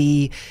going to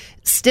be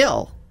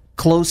still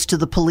close to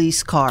the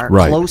police car,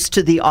 right, close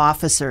to the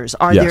officers.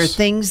 Are Yes. there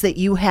things that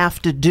you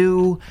have to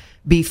do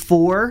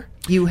before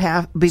you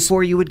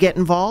would get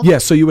involved? Yeah,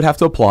 so you would have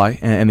to apply,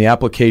 and the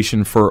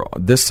application for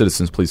this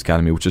Citizens Police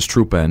Academy, which is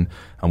Troop N,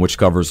 which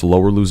covers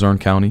Lower Luzerne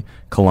County,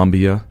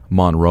 Columbia,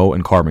 Monroe,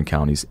 and Carbon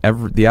counties.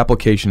 The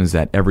application is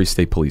at every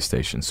state police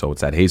station. So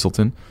it's at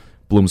Hazleton,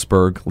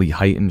 Bloomsburg,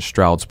 Lehighton,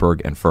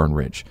 Stroudsburg, and Fern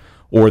Ridge.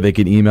 Or they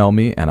could email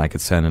me, and I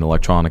could send an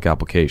electronic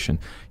application.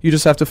 You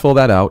just have to fill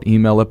that out,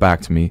 email it back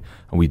to me,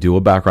 and we do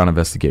a background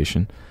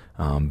investigation.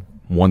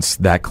 Once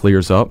that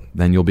clears up,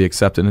 then you'll be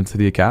accepted into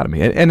the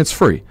academy, and it's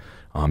free.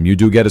 You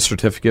do get a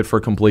certificate for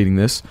completing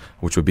this,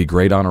 which would be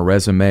great on a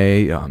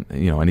resume,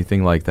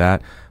 anything like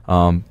that.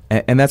 And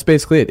that's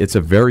basically it. It's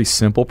a very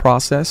simple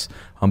process,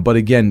 but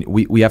again,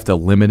 we have to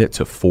limit it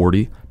to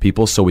 40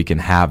 people so we can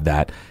have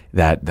that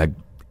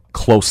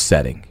close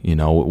setting.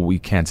 We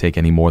can't take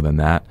any more than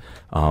that.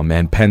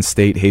 And Penn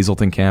State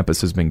Hazleton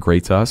campus has been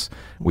great to us.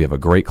 We have a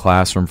great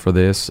classroom for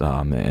this,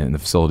 and the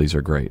facilities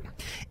are great.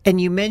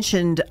 And you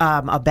mentioned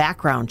a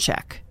background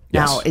check.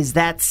 Yes. Now, is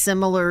that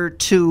similar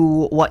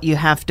to what you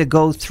have to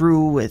go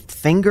through with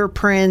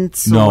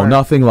fingerprints? No,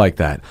 nothing like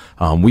that.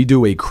 We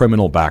do a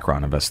criminal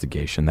background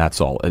investigation.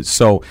 That's all.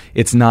 So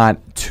it's not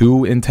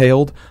too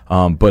entailed.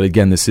 But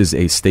again, this is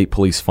a state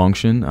police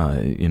function.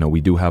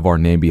 We do have our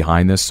name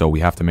behind this, so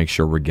we have to make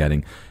sure we're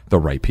getting the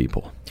right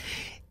people.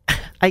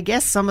 I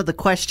guess some of the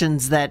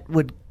questions that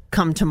would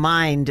come to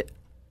mind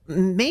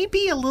may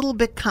be a little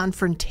bit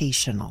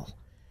confrontational.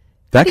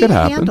 That could happen.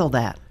 How do you handle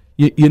that?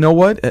 You know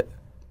what?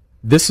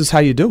 This is how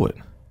you do it.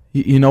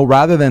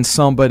 Rather than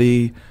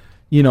somebody,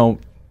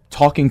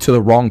 talking to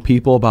the wrong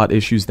people about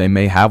issues they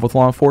may have with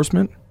law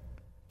enforcement,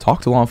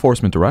 talk to law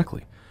enforcement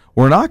directly.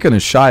 We're not going to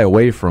shy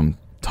away from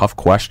tough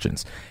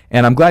questions.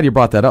 And I'm glad you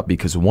brought that up,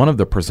 because one of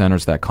the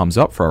presenters that comes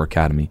up for our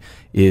academy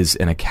is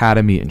an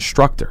academy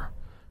instructor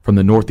from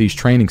the Northeast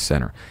Training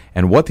Center.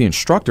 And what the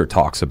instructor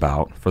talks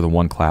about for the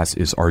one class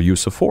is our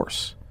use of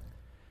force.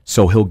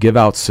 So he'll give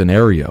out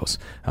scenarios.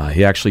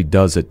 He actually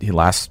does it.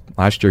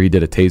 Last year he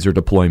did a taser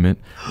deployment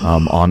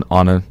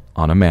on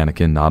a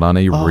mannequin, not on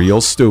a real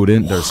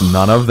student. There's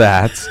none of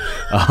that.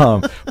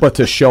 But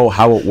to show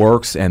how it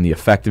works and the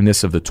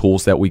effectiveness of the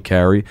tools that we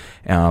carry.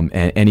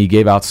 And he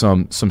gave out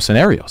some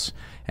scenarios.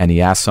 And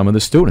he asked some of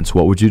the students,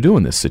 what would you do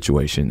in this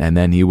situation? And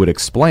then he would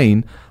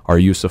explain our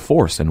use of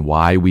force and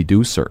why we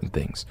do certain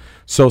things.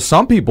 So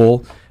some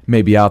people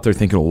may be out there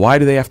thinking, well, why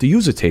do they have to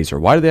use a taser?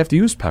 Why do they have to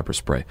use pepper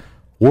spray?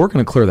 We're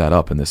going to clear that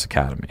up in this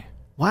academy.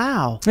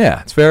 Wow.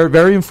 Yeah, it's very,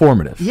 very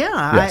informative.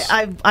 Yeah, Yes.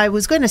 I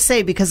was going to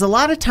say, because a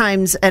lot of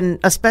times, and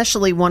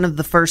especially one of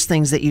the first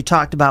things that you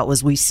talked about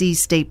was we see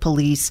state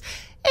police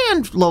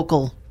and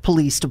local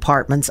police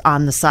departments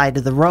on the side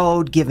of the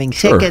road giving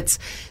tickets.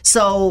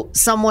 So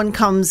someone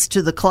comes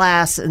to the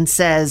class and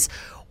says,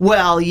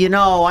 well,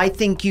 I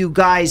think you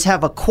guys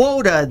have a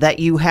quota that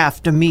you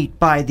have to meet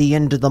by the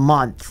end of the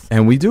month.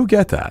 And we do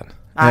get that.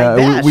 I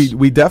bet.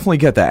 We definitely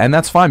get that, and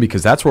that's fine,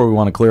 because that's where we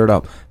want to clear it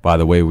up. By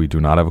the way, we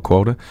do not have a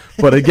quota,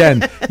 but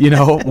again,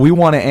 we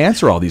want to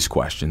answer all these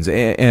questions,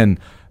 and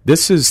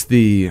this is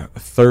the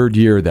third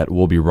year that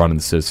we'll be running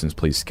the Citizens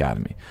Police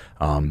Academy.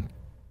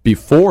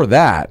 Before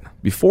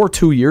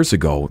 2 years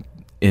ago,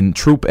 in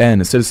Troop N,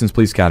 the Citizens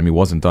Police Academy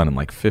wasn't done in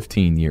like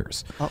 15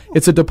 years.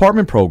 It's a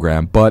department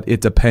program, but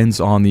it depends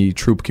on the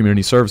troop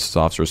community services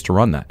officers to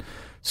run that.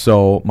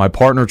 So my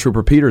partner,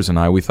 Trooper Peters, and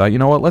I, we thought,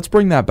 let's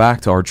bring that back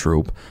to our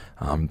troop.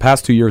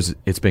 Past 2 years,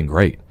 it's been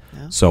great.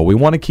 Yeah. So we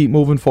want to keep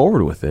moving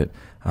forward with it.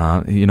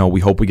 We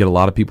hope we get a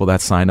lot of people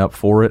that sign up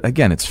for it.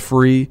 Again, it's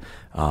free.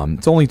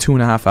 It's only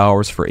 2.5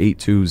 hours for 8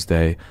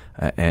 Tuesday,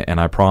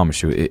 and I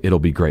promise you, it'll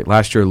be great.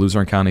 Last year,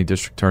 Luzerne County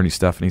District Attorney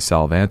Stephanie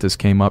Salavantis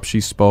came up.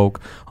 She spoke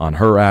on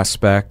her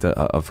aspect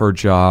of her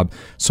job.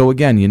 So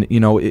again,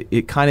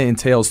 it kind of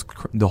entails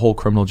the whole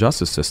criminal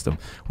justice system.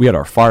 We had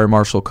our fire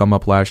marshal come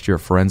up last year, a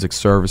forensic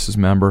services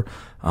member.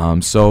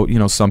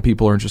 So some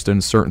people are interested in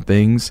certain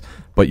things,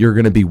 but you're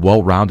going to be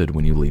well-rounded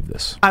when you leave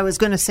this. I was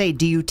going to say,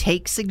 do you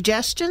take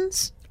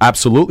suggestions?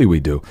 Absolutely we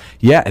do.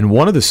 Yeah, and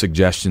one of the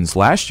suggestions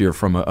last year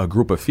from a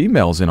group of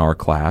females in our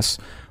class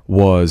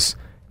was,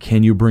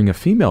 can you bring a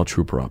female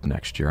trooper up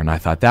next year? And I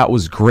thought that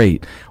was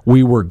great.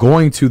 We were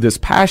going to this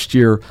past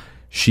year.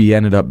 She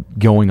ended up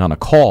going on a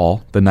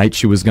call the night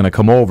she was going to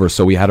come over,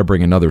 so we had to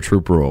bring another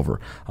trooper over.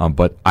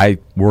 But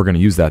we're going to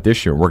use that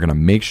this year. We're going to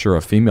make sure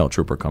a female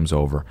trooper comes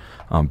over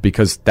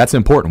because that's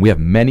important. We have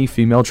many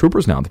female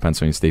troopers now in the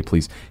Pennsylvania State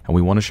Police, and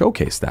we want to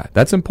showcase that.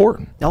 That's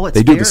important.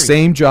 They do the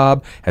same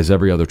job as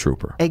every other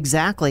trooper.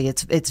 Exactly.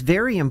 It's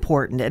very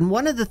important. And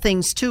one of the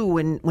things, too,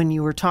 when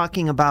you were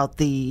talking about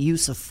the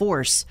use of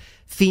force,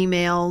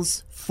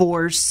 females,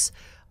 force,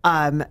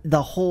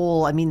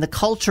 the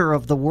culture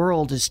of the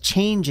world is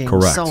changing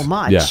Correct. so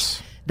much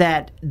Yes.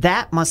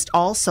 that must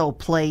also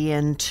play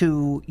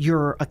into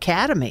your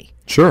academy.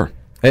 Sure.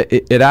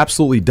 It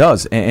absolutely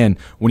does. And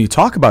when you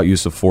talk about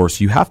use of force,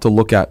 you have to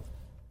look at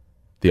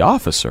the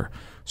officer.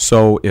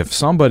 So if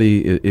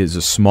somebody is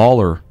a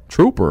smaller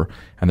trooper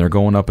and they're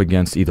going up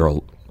against either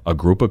a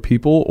group of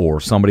people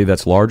or somebody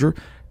that's larger,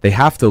 they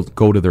have to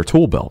go to their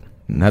tool belt.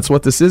 And that's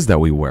what this is that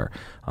we wear.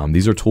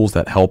 These are tools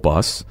that help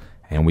us,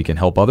 and we can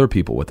help other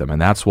people with them.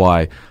 And that's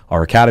why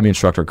our academy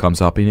instructor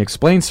comes up and he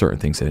explains certain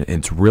things, and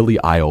it's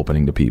really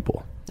eye-opening to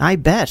people. I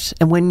bet.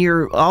 And when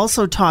you're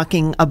also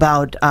talking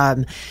about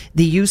the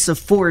use of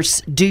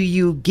force, do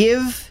you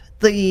give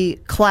the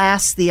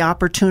class the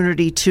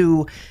opportunity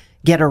to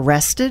get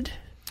arrested?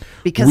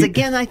 Because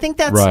again, I think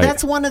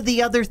that's one of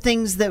the other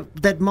things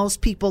that most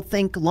people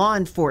think law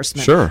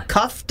enforcement. Sure.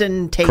 Cuffed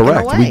and taken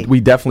Correct. away. We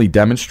definitely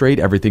demonstrate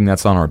everything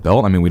that's on our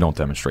belt. I mean, we don't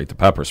demonstrate the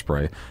pepper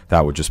spray.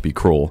 That would just be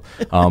cruel.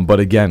 But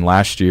again,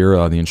 last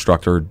year, the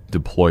instructor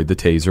deployed the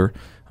taser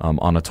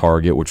on a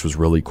target, which was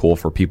really cool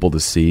for people to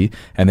see.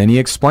 And then he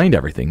explained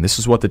everything. This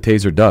is what the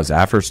taser does.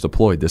 After it's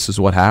deployed, this is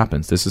what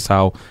happens. This is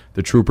how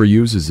the trooper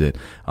uses it.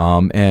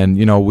 And,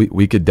 you know,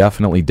 we could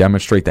definitely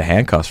demonstrate the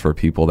handcuffs for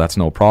people. That's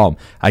no problem.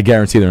 I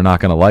guarantee they're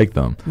not going to like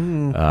them.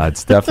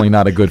 It's definitely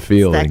not a good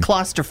feeling. That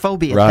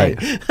claustrophobia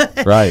thing.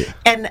 Right.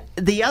 And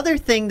the other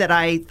thing that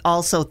I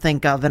also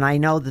think of, and I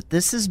know that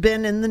this has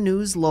been in the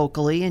news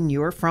locally, and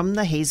you're from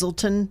the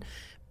Hazleton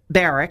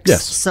Barracks.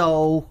 Yes.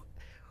 So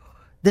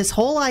this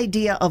whole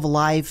idea of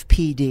live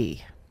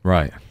PD.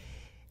 Right.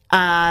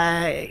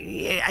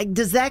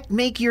 Does that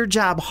make your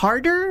job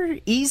harder,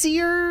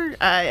 easier?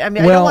 I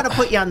mean, I don't want to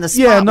put you on the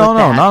spot. Yeah, no, with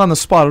that. not on the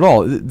spot at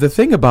all. The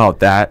thing about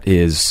that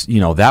is, you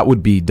know, that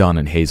would be done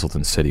in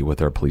Hazleton City with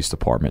their police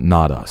department,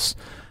 not us.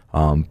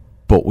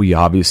 But we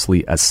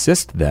obviously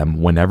assist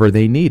them whenever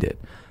they need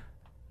it.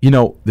 You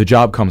know, the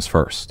job comes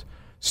first.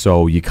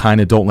 So you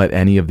kind of don't let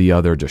any of the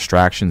other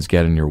distractions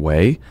get in your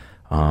way.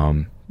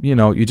 You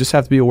know, you just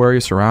have to be aware of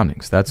your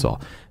surroundings. That's all.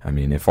 I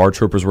mean, if our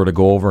troopers were to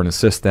go over and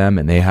assist them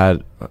and they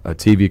had a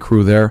TV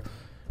crew there,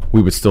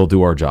 we would still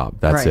do our job.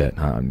 That's right.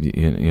 it.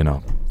 You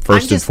know,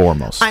 first and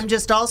foremost. I'm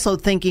just also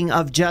thinking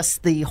of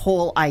just the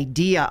whole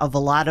idea of a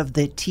lot of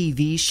the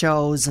TV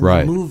shows and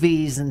Right. the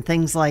movies and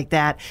things like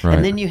that. Right.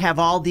 And then you have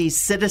all these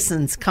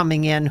citizens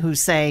coming in who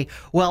say,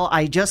 well,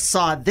 I just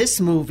saw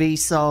this movie,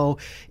 so...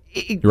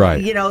 Right.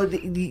 You know,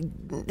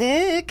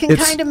 it can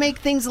kind of make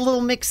things a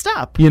little mixed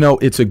up. You know,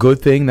 it's a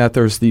good thing that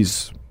there's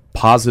these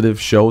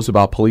positive shows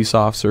about police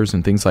officers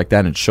and things like that,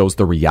 and it shows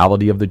the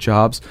reality of the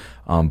jobs.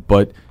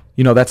 But,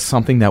 you know, that's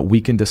something that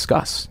we can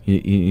discuss.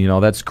 You know,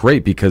 that's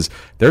great because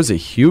there's a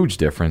huge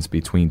difference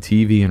between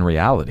TV and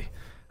reality.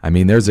 I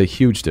mean, there's a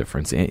huge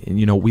difference. And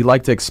you know, we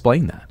like to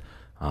explain that.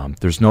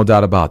 There's no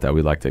doubt about that.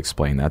 We like to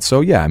explain that.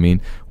 So, yeah, I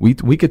mean, we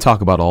could talk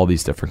about all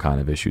these different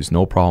kind of issues.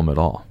 No problem at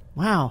all.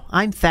 Wow,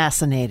 I'm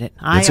fascinated.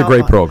 It's a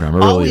great program. It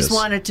really always is.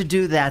 wanted to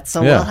do that,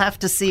 so we'll have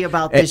to see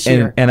about this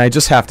year. And I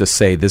just have to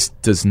say, this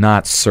does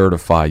not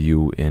certify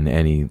you in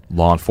any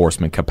law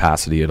enforcement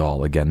capacity at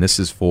all. Again, this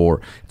is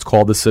it's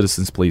called the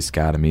Citizens Police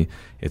Academy.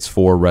 It's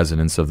for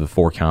residents of the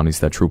 4 counties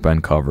that Troop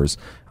N covers.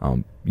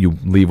 You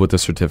leave with a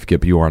certificate,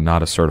 but you are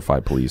not a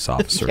certified police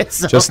officer. Yes,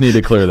 so just need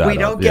to clear that up. We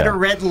don't get a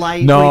red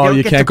light. No, we don't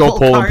you get can't to go pull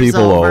pulling cars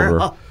people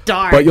over. Oh,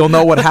 darn. But you'll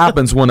know what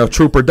happens when a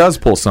trooper does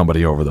pull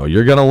somebody over, though.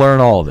 You're going to learn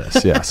all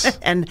this, yes.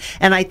 And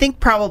I think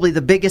probably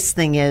the biggest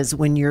thing is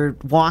when you're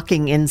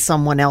walking in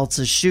someone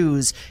else's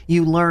shoes,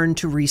 you learn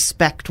to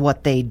respect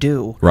what they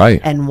do.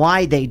 Right. And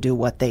why they do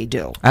what they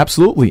do.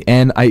 Absolutely.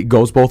 And it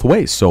goes both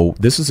ways. So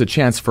this is a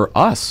chance for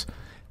us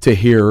to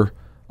hear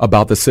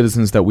about the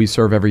citizens that we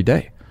serve every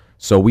day.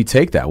 So we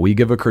take that. We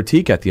give a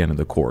critique at the end of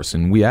the course.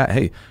 And we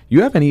hey,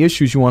 you have any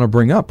issues you want to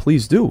bring up,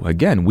 please do.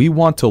 Again, we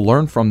want to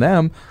learn from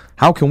them.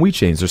 How can we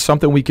change? There's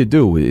something we could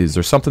do. Is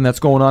there something that's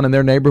going on in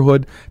their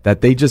neighborhood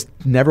that they just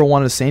never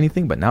wanted to say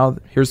anything, but now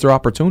here's their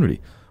opportunity?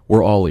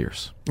 We're all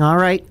ears. All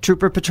right,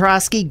 Trooper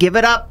Petrosky, give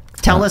it up.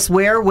 Tell us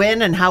where,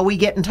 when, and how we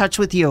get in touch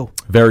with you.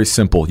 Very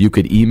simple. You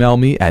could email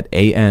me at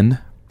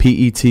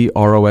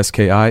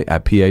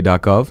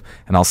anpetroski@pa.gov,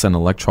 and I'll send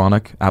an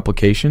electronic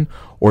application.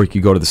 Or you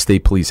could go to the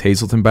State Police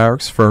Hazleton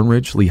Barracks,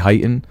 Fernridge,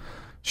 Lehighton,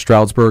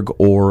 Stroudsburg,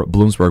 or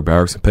Bloomsburg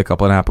Barracks and pick up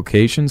an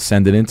application,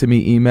 send it in to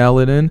me, email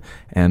it in,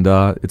 and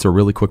it's a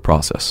really quick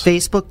process.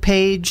 Facebook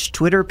page,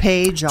 Twitter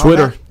page, all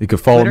Twitter. that? You can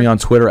follow me on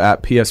Twitter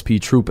at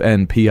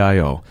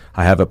PSPTroopNPIO.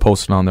 I have it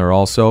posted on there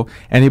also.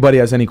 Anybody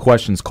has any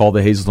questions, call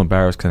the Hazleton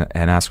Barracks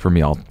and ask for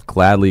me. I'll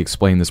gladly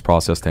explain this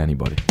process to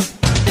anybody.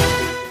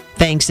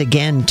 Thanks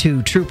again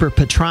to Trooper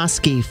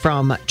Petrosky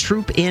from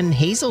Troop N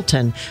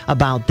Hazleton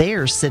about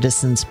their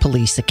Citizens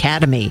Police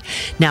Academy.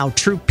 Now,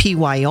 Troop P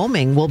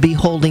Wyoming will be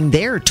holding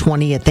their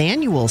 20th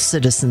annual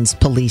Citizens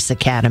Police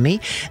Academy.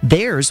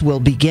 Theirs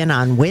will begin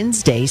on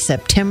Wednesday,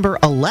 September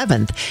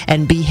 11th,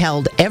 and be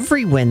held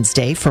every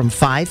Wednesday from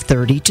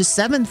 5:30 to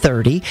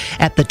 7:30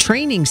 at the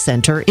Training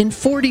Center in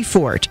Forty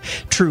Fort.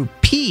 Troop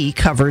P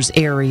covers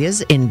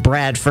areas in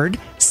Bradford,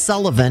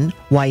 Sullivan,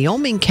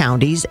 Wyoming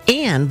counties,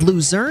 and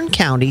Luzerne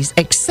counties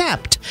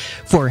except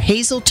for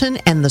Hazleton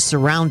and the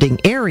surrounding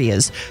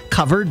areas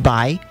covered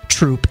by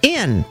Troop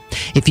In.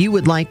 If you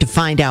would like to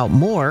find out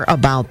more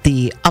about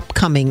the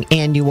upcoming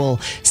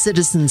annual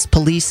Citizens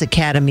Police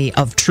Academy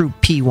of Troop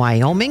P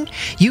Wyoming,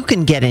 you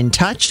can get in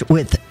touch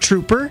with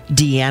Trooper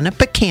Deanna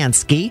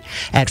Pekansky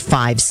at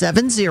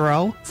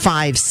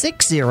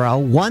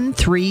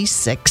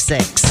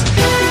 570-560-1366.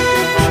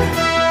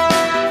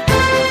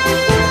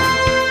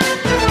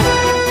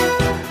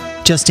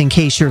 Just in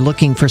case you're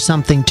looking for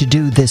something to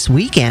do this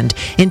weekend,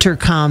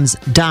 Intercom's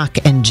Doc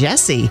and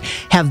Jesse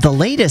have the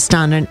latest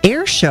on an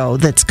air show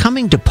that's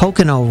coming to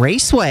Pocono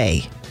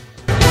Raceway.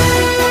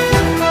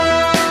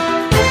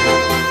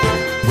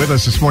 With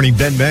us this morning,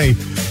 Ben May,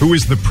 who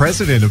is the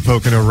president of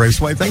Pocono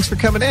Raceway. Thanks for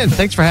coming in.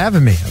 Thanks for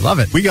having me. I love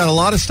it. We got a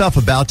lot of stuff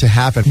about to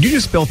happen. You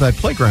just built that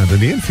playground in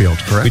the infield,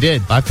 correct? We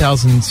did.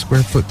 5,000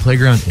 square foot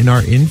playground in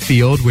our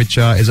infield, which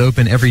is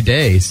open every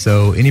day.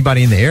 So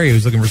anybody in the area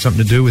who's looking for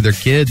something to do with their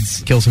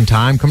kids, kill some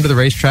time, come to the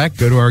racetrack,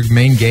 go to our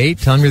main gate,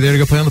 tell them you're there to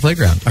go play on the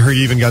playground. I heard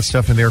you even got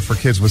stuff in there for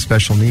kids with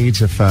special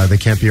needs if they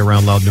can't be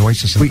around loud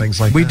noises and things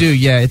like that. We do,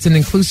 yeah. It's an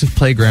inclusive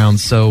playground,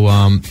 so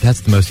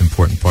that's the most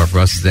important part for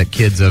us is that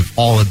kids of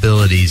all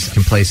abilities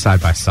can play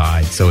side by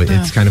side. So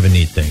it's kind of a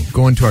neat thing.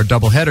 Going to our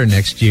doubleheader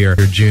next year,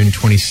 June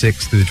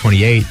 26th through the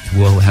 28th,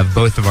 we'll have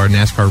both of our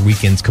NASCAR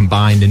weekends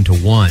combined into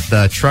one.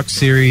 The Truck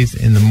Series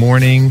in the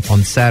morning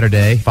on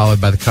Saturday,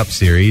 followed by the Cup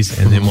Series,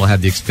 and then we'll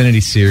have the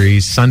Xfinity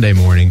Series Sunday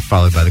morning,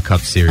 followed by the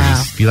Cup Series.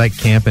 Wow. If you like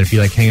camping, if you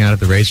like hanging out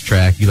at the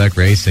racetrack, you like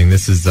racing,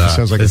 this is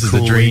sounds like this a is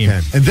cool the dream.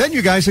 Weekend. And then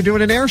you guys are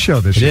doing an air show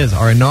this year. It is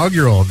our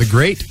inaugural, the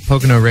Great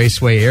Pocono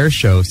Raceway Air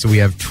Show. So we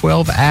have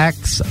 12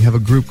 acts. We have a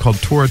group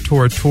called Tora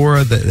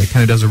that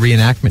kind of does a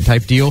reenactment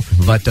type deal.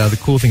 But the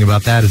cool thing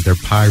about that is they're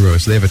pyro.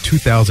 So they have a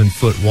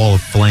 2,000-foot wall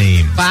of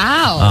flame.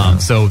 Wow.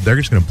 So they're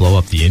just going to blow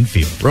up the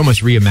infield. We're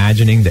almost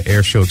reimagining the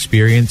air show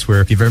experience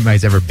where if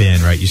everybody's ever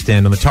been, right, you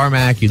stand on the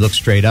tarmac, you look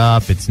straight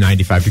up, it's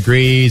 95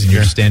 degrees, and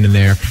you're standing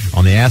there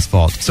on the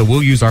asphalt. So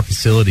we'll use our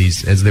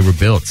facilities as they were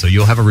built. So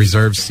you'll have a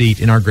reserved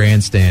seat in our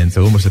grandstand,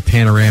 so almost a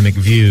panoramic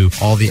view.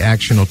 All the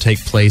action will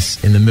take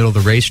place in the middle of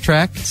the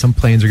racetrack. Some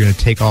planes are going to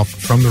take off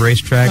from the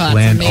racetrack,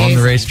 land on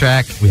the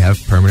racetrack. We have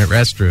permanent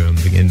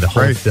restrooms. Again,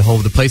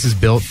 the place is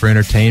built for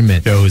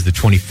entertainment. Show is the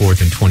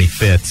 24th and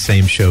 25th.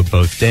 Same show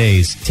both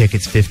days.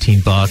 Tickets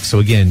 $15. So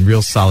again,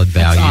 real solid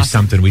value.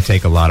 Awesome. Something we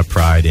take a lot of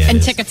pride in.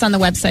 And tickets on the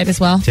website as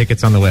well.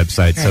 Tickets on the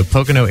website. Right. So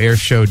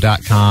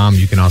PoconoAirShow.com.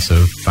 You can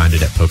also find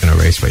it at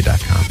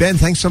PoconoRaceway.com. Ben,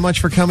 thanks so much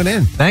for coming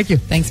in. Thank you.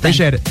 Thanks, Ben.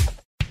 Appreciate it.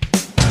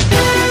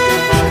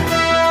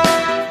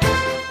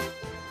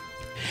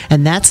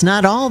 And that's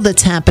not all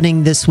that's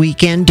happening this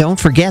weekend. Don't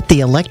forget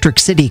the Electric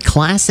City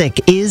Classic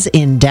is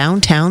in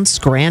downtown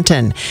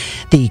Scranton.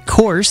 The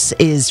course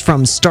is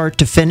from start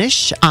to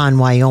finish on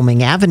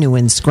Wyoming Avenue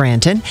in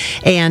Scranton.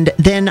 And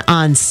then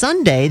on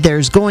Sunday,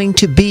 there's going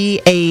to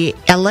be a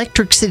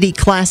Electric City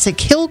Classic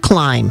hill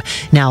climb.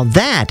 Now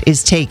that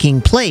is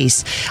taking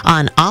place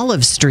on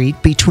Olive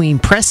Street between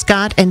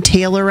Prescott and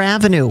Taylor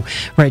Avenue.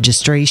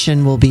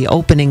 Registration will be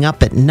opening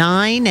up at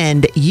 9,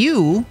 and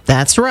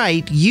that's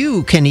right,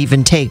 you can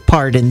even take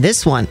part in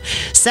this one.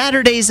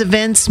 Saturday's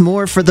events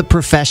more for the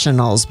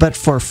professionals, but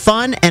for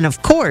fun and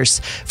of course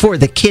for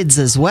the kids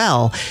as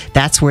well.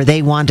 That's where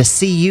they want to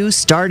see you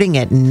starting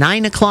at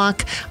 9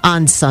 o'clock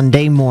on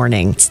Sunday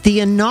morning. It's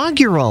the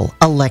inaugural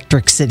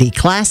Electric City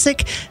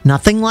Classic.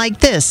 Nothing like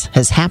this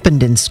has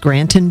happened in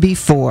Scranton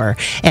before,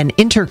 and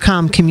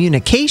Intercom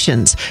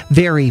Communications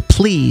very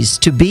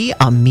pleased to be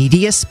a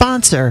media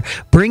sponsor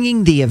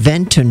bringing the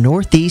event to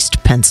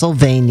Northeast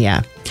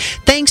Pennsylvania.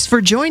 Thanks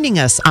for joining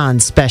us on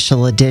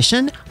Special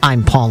Edition.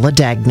 I'm Paula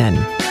Dagnan.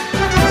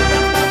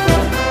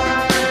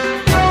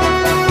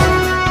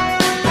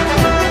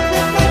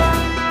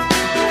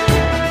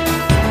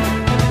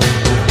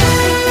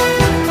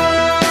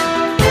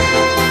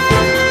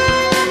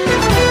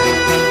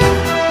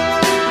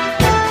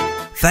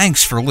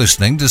 Thanks for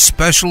listening to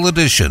Special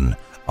Edition,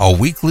 a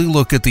weekly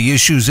look at the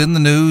issues in the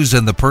news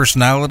and the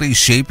personalities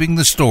shaping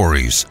the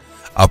stories.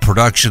 A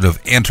production of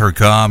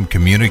Intercom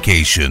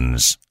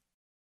Communications.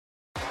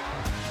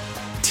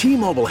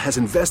 T-Mobile has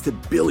invested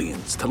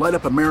billions to light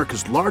up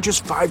America's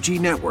largest 5G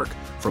network,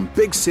 from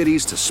big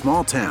cities to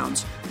small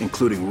towns,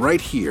 including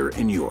right here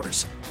in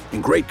yours.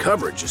 And great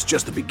coverage is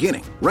just the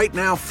beginning. Right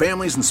now,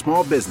 families and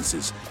small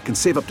businesses can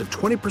save up to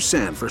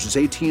 20% versus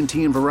AT&T and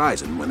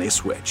Verizon when they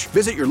switch.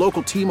 Visit your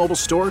local T-Mobile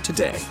store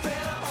today.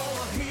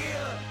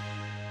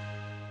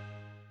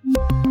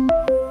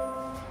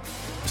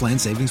 Plan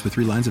savings with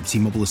 3 lines of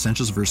T-Mobile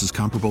Essentials versus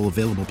comparable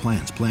available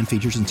plans. Plan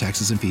features and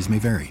taxes and fees may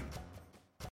vary.